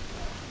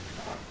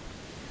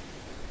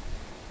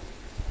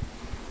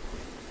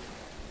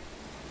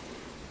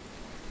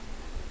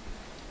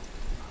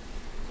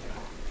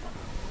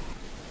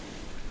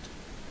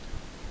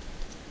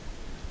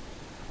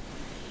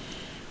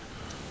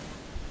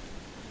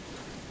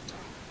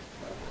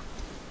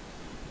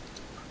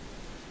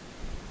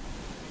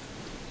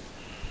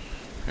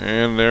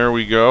 And there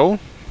we go.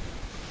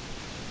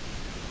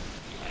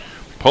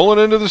 Pulling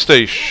into the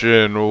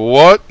station.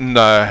 What in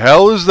the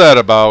hell is that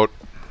about?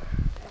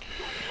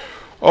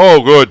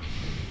 Oh, good.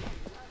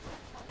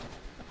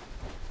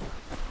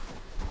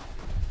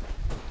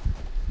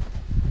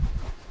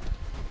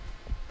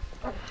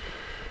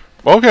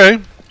 Okay.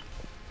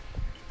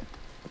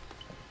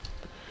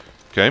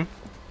 Okay.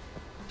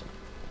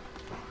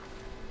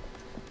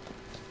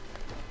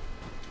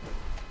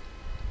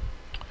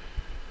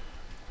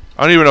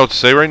 I don't even know what to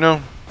say right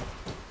now.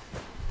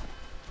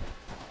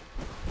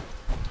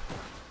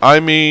 I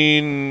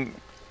mean,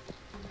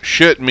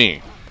 shit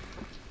me.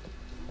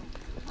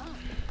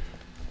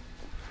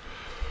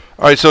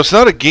 Alright, so it's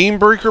not a game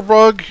breaker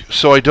bug,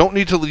 so I don't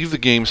need to leave the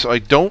game, so I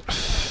don't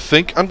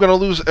think I'm going to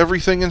lose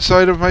everything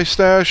inside of my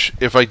stash.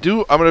 If I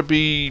do, I'm going to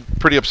be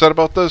pretty upset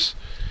about this.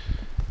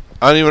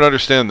 I don't even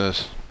understand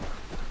this.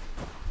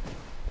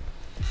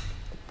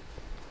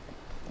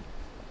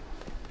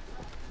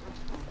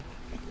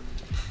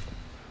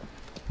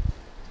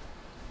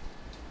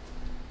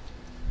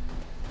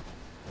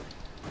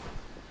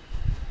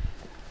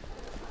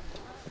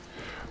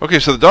 Okay,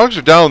 so the dogs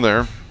are down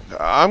there.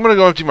 I'm going to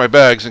go empty my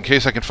bags in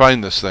case I can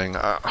find this thing.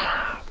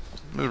 It's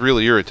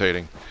really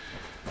irritating.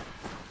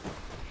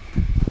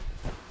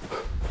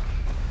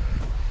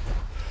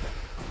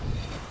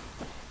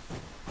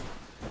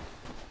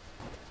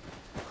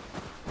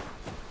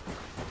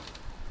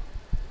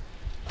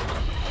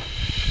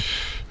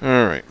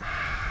 Alright.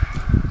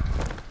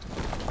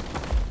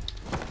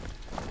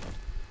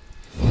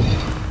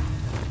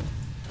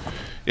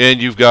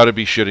 And you've got to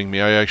be shitting me.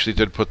 I actually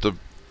did put the...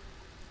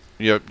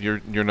 Yep,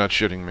 you're not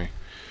shitting me.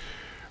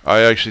 I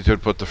actually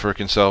did put the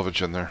frickin'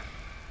 salvage in there.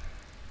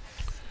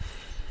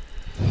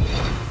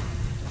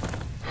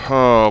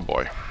 Oh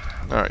boy.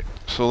 Alright,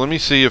 so let me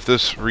see if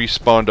this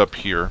respawned up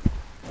here.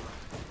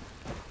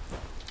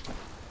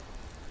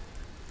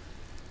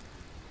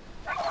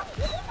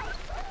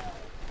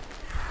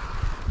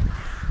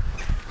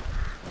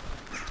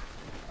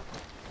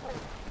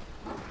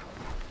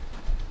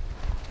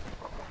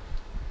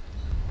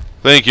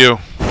 Thank you.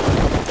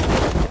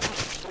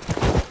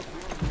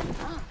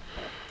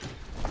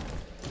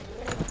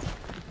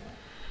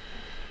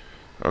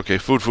 Okay,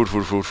 food, food,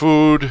 food, food,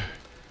 food.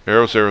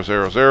 Arrows, arrows,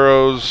 arrows,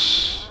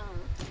 arrows.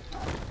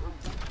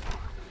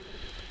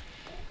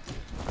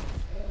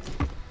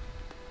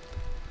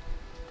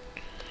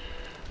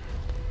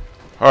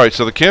 Alright,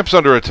 so the camp's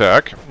under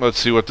attack. Let's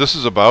see what this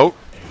is about.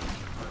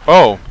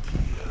 Oh.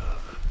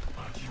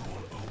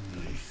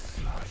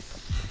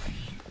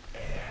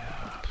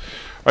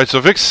 Alright, so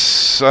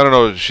Vix, I don't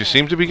know, she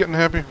seemed to be getting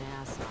happy.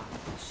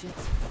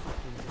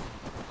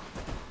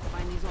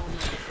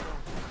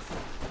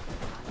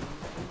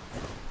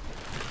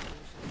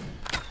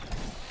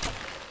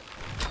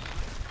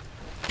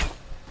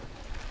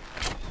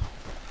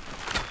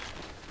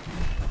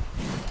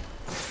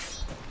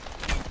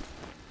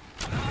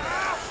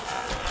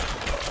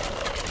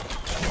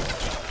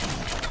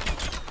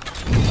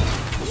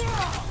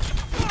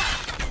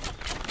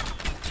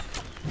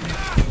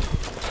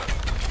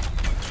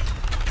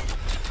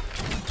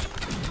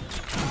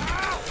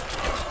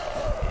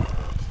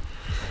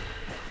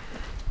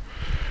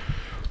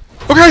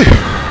 Okay,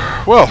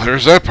 well,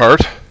 there's that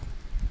part.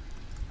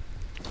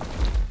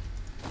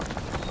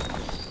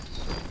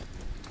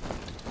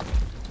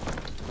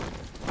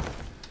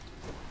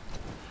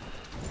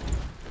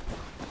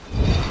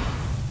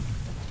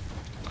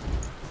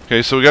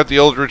 Okay, so we got the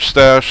Eldritch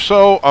stash,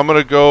 so I'm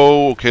gonna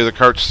go... Okay, the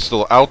cart's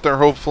still out there,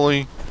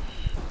 hopefully.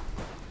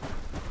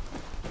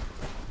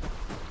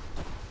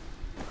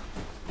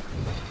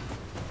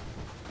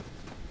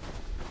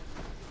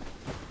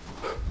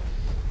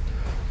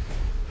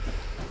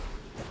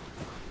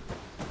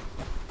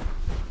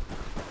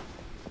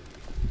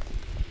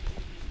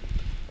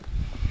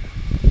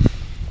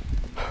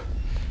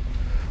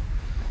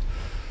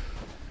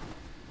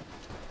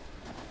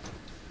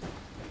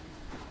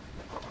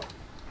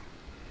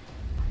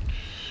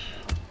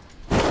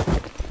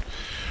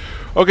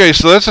 Okay,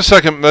 so that's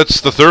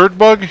the third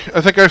bug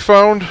I think I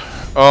found.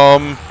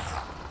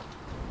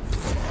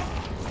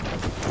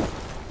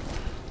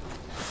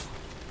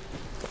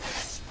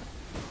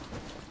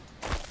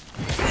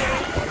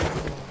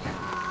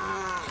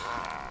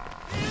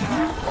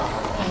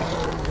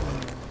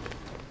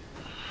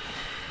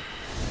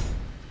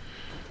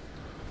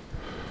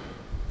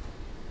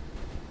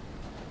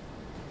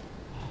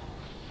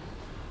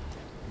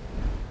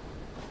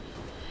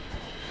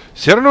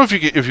 See, I don't know if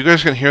you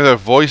guys can hear that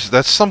voice.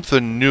 That's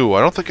something new.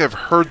 I don't think I've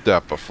heard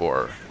that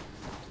before.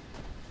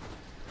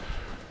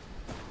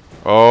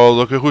 Oh,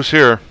 look at who's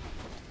here.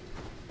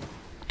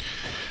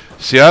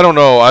 See, I don't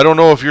know. I don't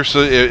know if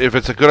if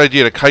it's a good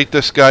idea to kite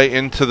this guy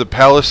into the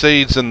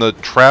palisades and the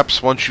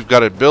traps once you've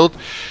got it built.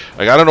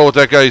 Like, I don't know what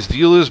that guy's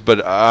deal is,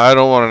 but I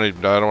don't want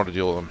to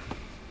deal with him.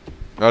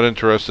 Not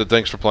interested.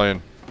 Thanks for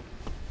playing.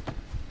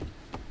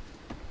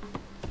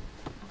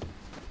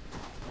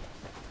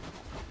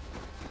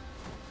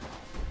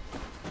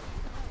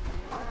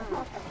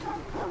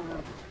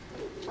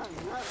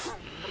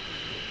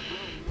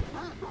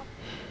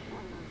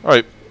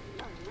 Alright.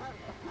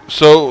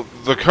 So,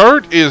 the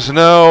cart is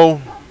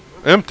now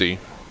empty.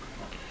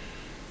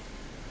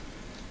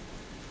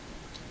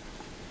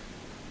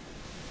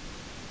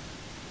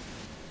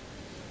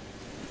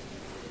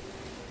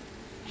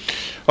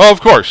 Oh, of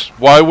course.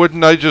 Why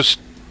wouldn't I just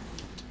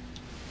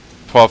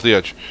fall off the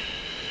edge?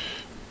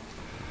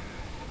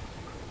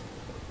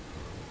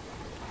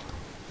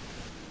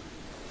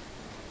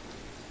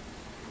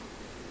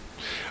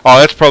 Oh,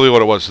 that's probably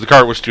what it was. The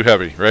cart was too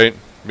heavy, right?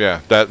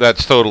 Yeah,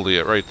 that's totally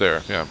it right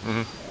there. Yeah.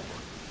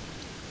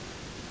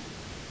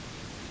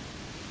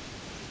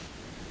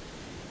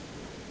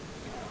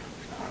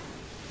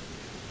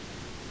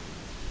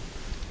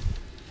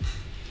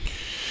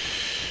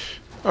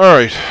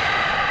 Alright.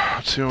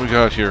 Let's see what we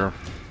got here.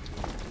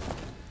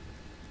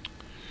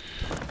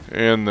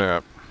 And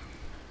that.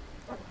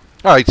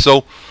 Alright,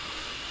 so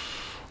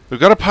we've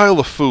got a pile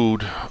of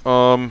food.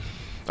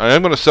 I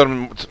am going to set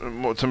them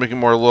to making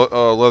more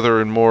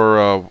leather and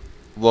more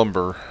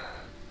lumber.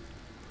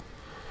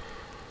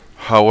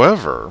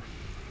 However,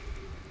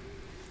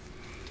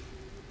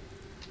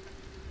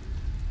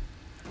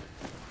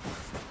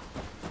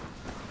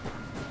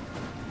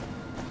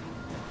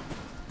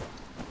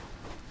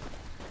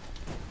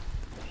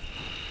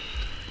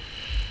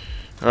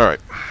 all right.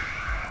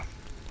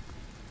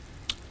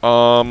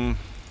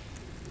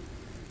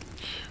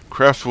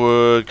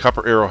 Craftwood,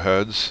 copper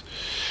arrowheads.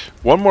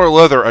 One more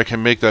leather, I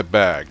can make that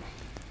bag.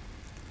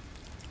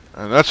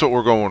 And that's what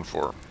we're going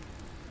for.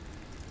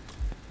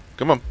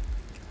 Come on.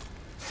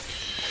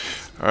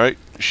 Alright,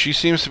 she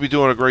seems to be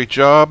doing a great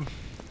job.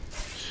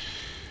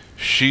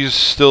 She's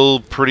still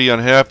pretty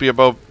unhappy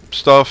about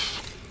stuff.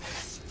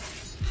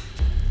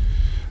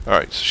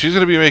 Alright, so she's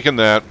going to be making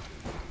that.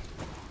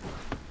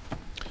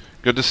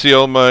 Good to see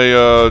all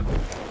my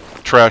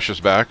trash is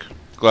back.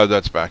 Glad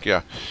that's back,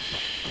 yeah.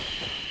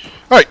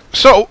 Alright,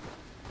 so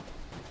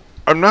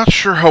I'm not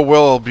sure how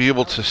well I'll be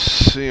able to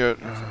see it.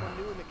 Someone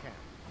new in the camp.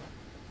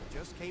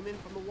 Just came in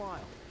from the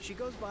wild. She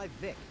goes by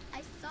Vic. I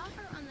saw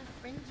her on the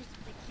fringes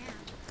of the camp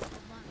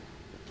alone.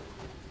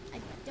 I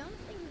don't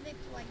think Vic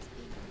likes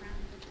being around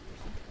with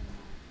people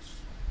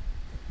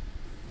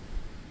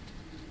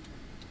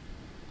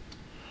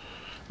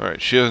much.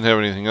 Alright, she doesn't have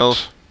anything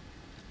else.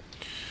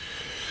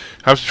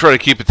 I have to try to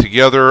keep it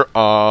together.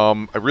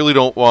 I really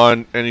don't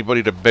want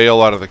anybody to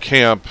bail out of the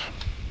camp.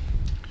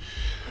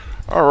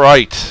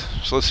 Alright,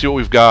 so let's see what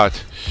we've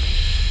got.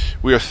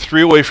 We are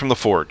 3 away from the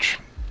forge.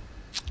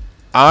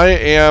 I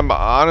am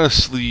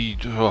honestly...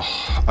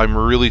 I'm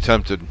really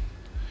tempted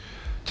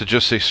to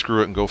just say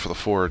screw it and go for the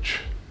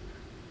forge.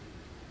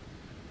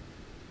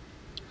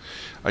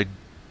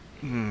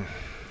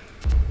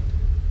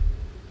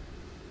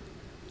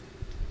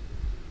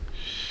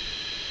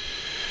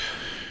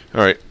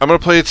 Alright, I'm going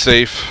to play it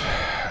safe.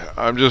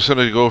 I'm just going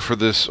to go for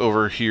this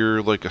over here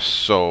like a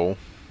so.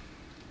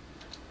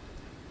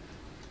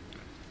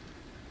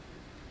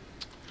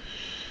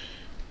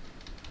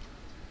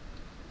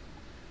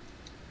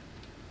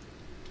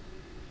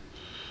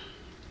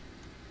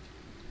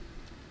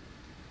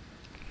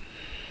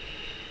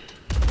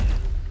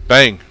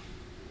 Bang.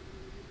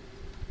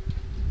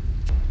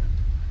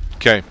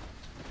 Okay.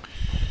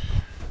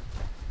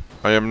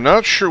 I am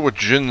not sure what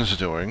Jin's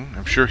doing.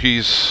 I'm sure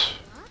he's...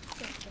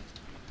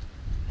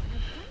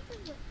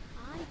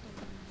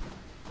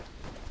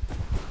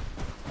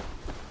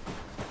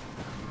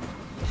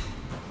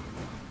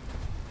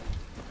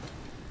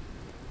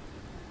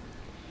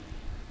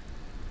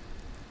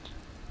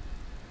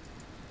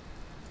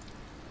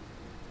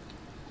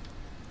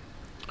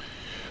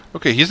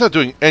 Okay, he's not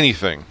doing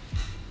anything.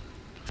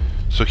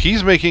 So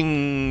he's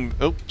making...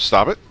 Oh,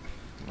 stop it.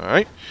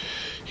 Alright.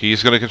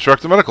 He's going to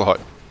construct the medical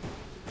hut.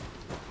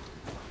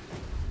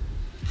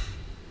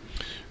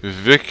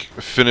 Vic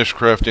finished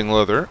crafting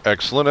leather.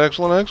 Excellent,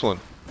 excellent, excellent.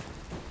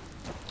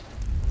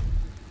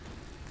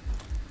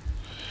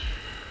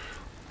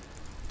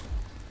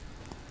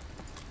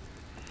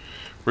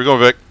 Where you going,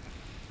 Vic?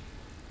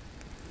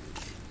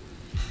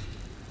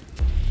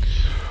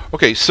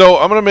 Okay, so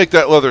I'm going to make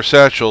that leather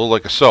satchel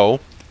like a so.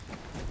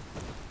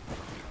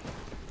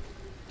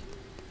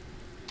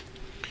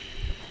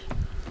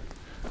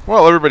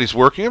 While everybody's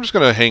working, I'm just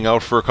going to hang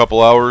out for a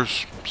couple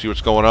hours, see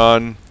what's going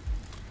on.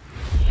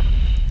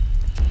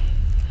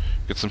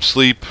 Get some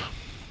sleep.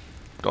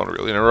 Don't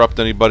really interrupt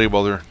anybody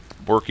while they're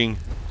working.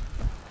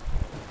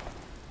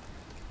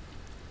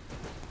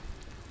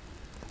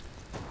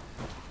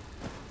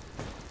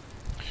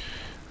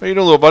 How you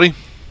doing, little buddy?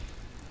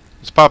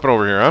 It's popping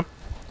over here, huh?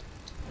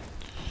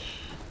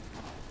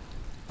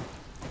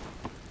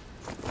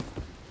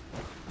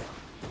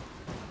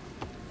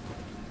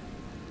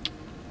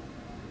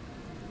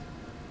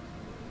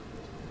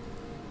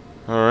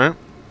 Alright.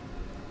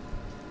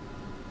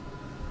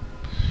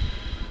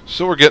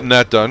 So we're getting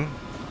that done.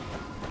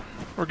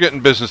 We're getting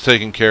business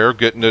taken care of,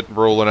 getting it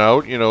rolling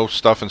out, you know,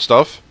 stuff and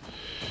stuff.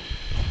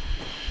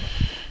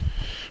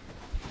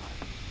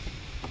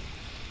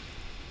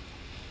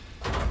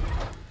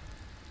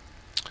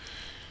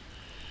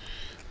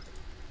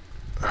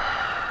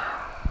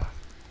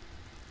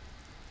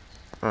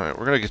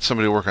 gonna get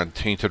somebody to work on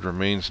tainted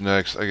remains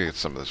next. I gotta get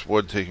some of this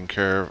wood taken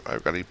care of.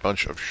 I've got a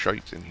bunch of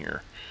shite in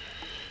here.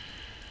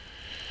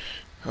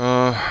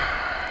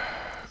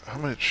 How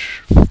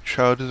much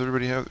chow does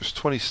everybody have? There's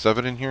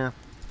 27 in here.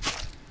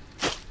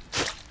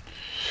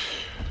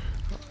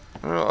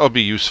 I'll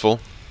be useful.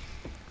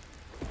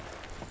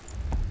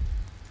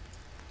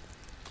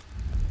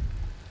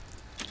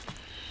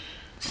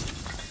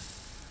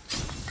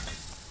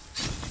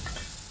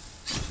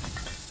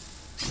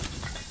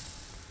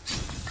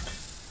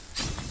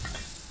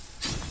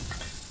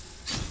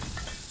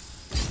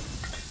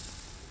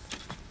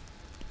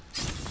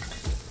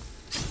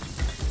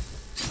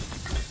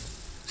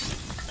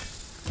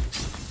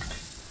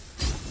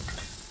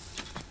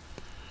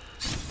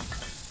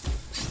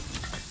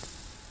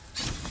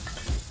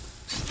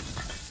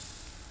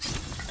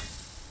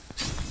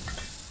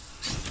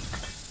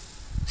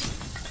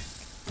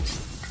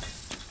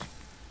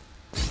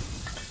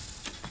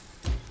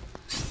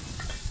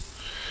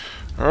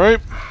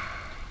 Alright.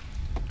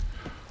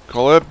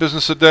 Call that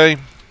business a day.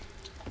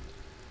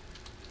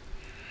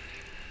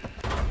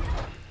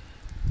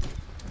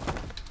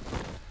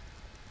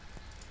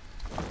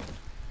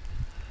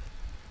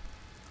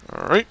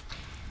 Alright.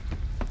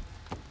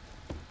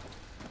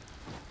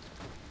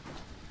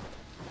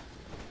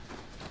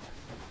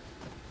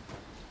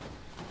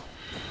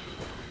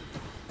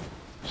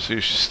 See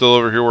if she's still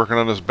over here working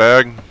on this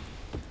bag.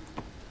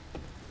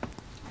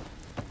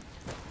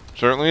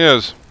 Certainly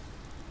is.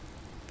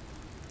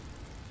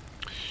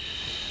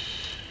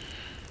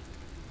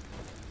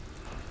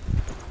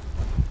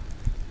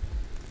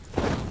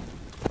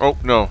 Oh,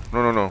 no.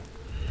 No, no, no.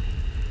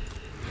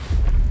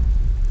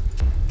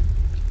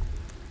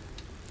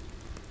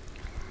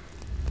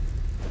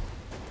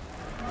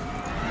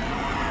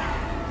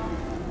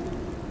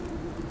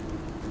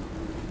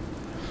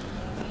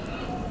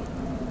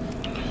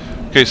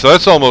 Okay, so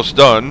that's almost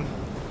done.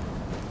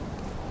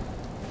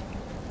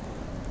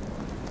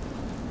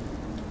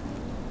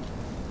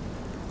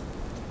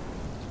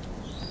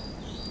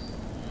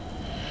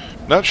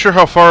 Not sure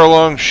how far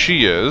along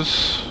she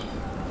is.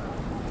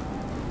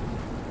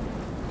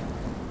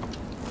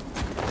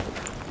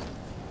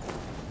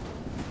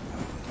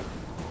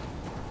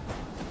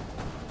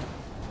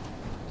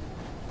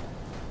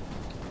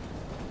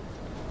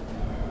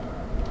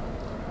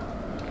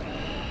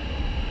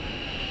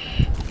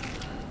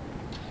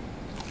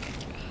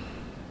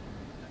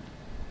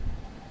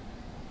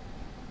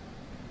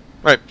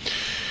 Right.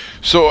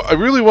 So I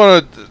really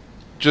want to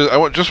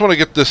just want to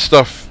get this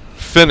stuff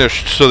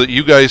finished so that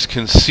you guys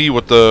can see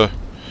what the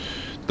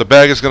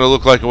bag is going to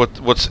look like and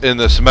what's in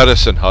this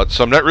medicine hut.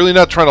 So I'm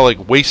not trying to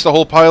like waste a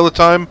whole pile of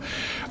time.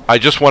 I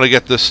just want to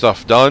get this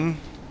stuff done.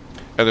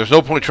 And there's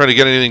no point trying to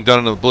get anything done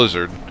in the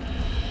blizzard.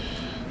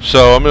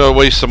 So I'm going to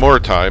waste some more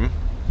time.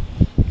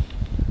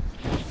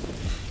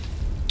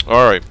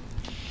 All right.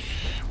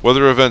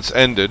 Weather events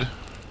ended.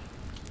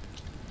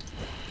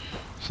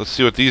 So let's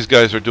see what these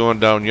guys are doing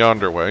down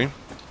yonder way.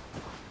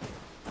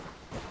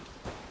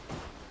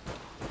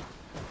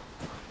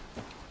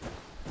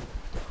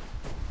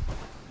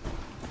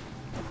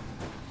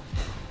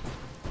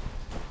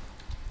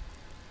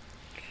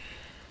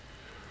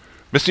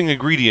 Missing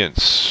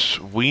ingredients.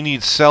 We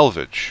need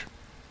salvage.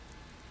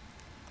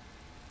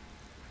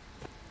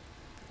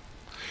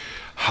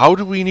 How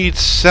do we need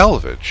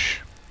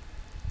salvage?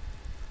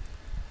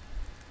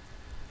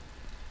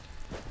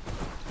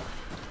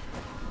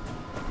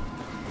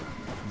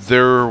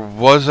 There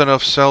was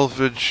enough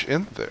salvage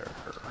in there.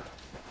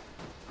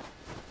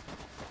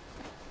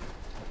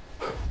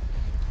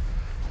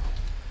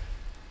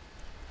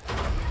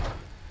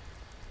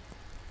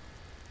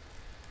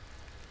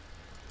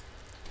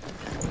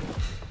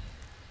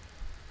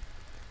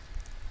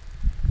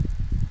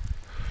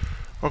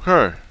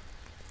 Okay.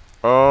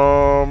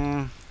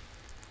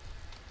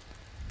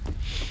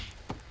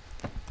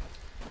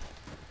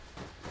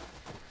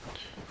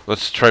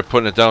 Let's try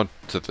putting it down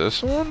to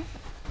this one,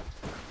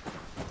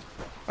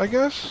 I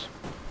guess.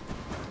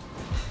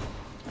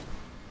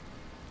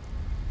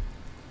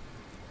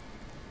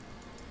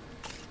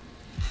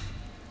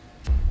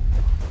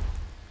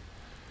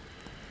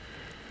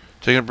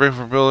 Taking a break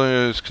from building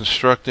is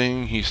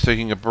constructing. He's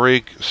taking a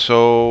break,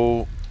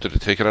 so did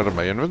it take it out of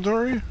my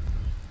inventory?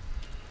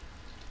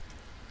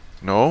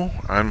 No,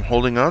 I'm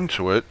holding on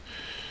to it.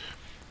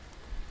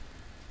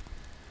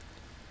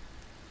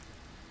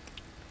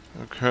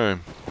 Okay.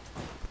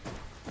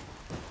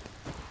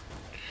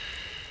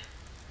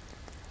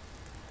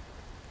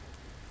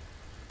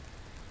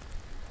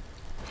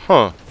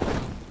 Huh.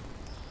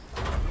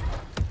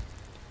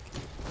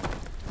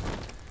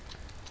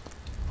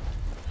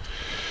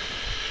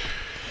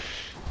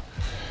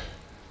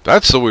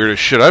 That's the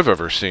weirdest shit I've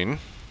ever seen.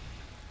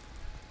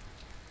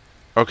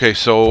 Okay,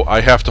 so I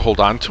have to hold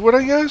on to it,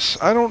 I guess?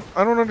 I don't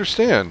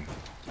understand.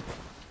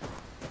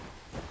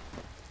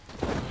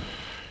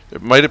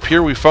 It might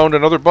appear we found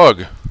another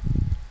bug.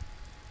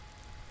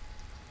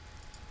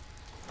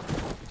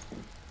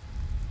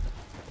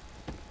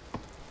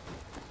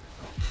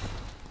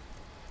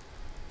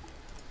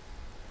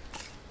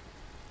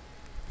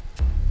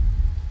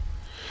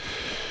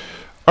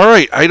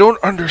 Alright, I don't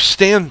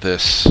understand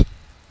this.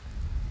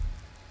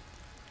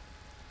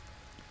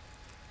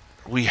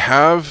 We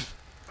have...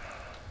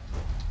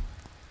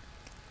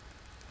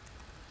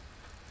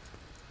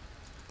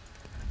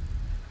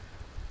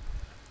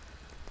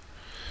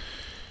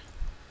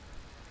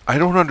 I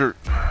don't under...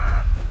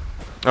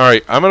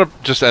 Alright, I'm going to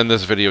just end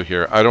this video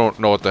here. I don't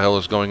know what the hell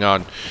is going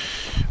on.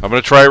 I'm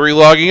going to try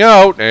relogging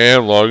out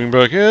and logging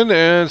back in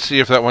and see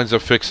if that winds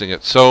up fixing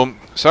it. So,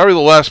 sorry the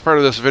last part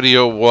of this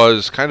video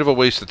was kind of a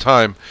waste of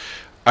time.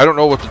 I don't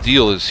know what the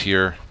deal is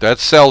here.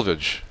 That's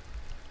salvage.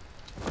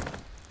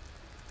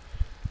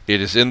 It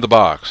is in the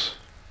box.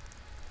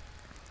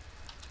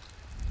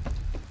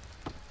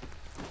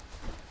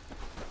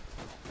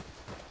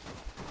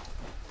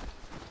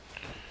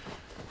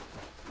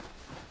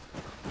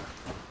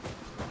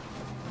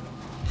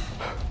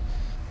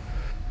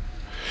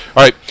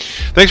 Alright,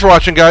 thanks for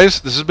watching,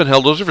 guys. This has been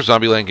Helldozer for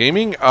Zombieland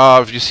Gaming.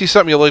 If you see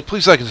something you like,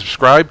 please like and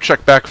subscribe.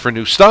 Check back for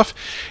new stuff.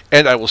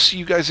 And I will see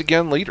you guys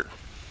again later.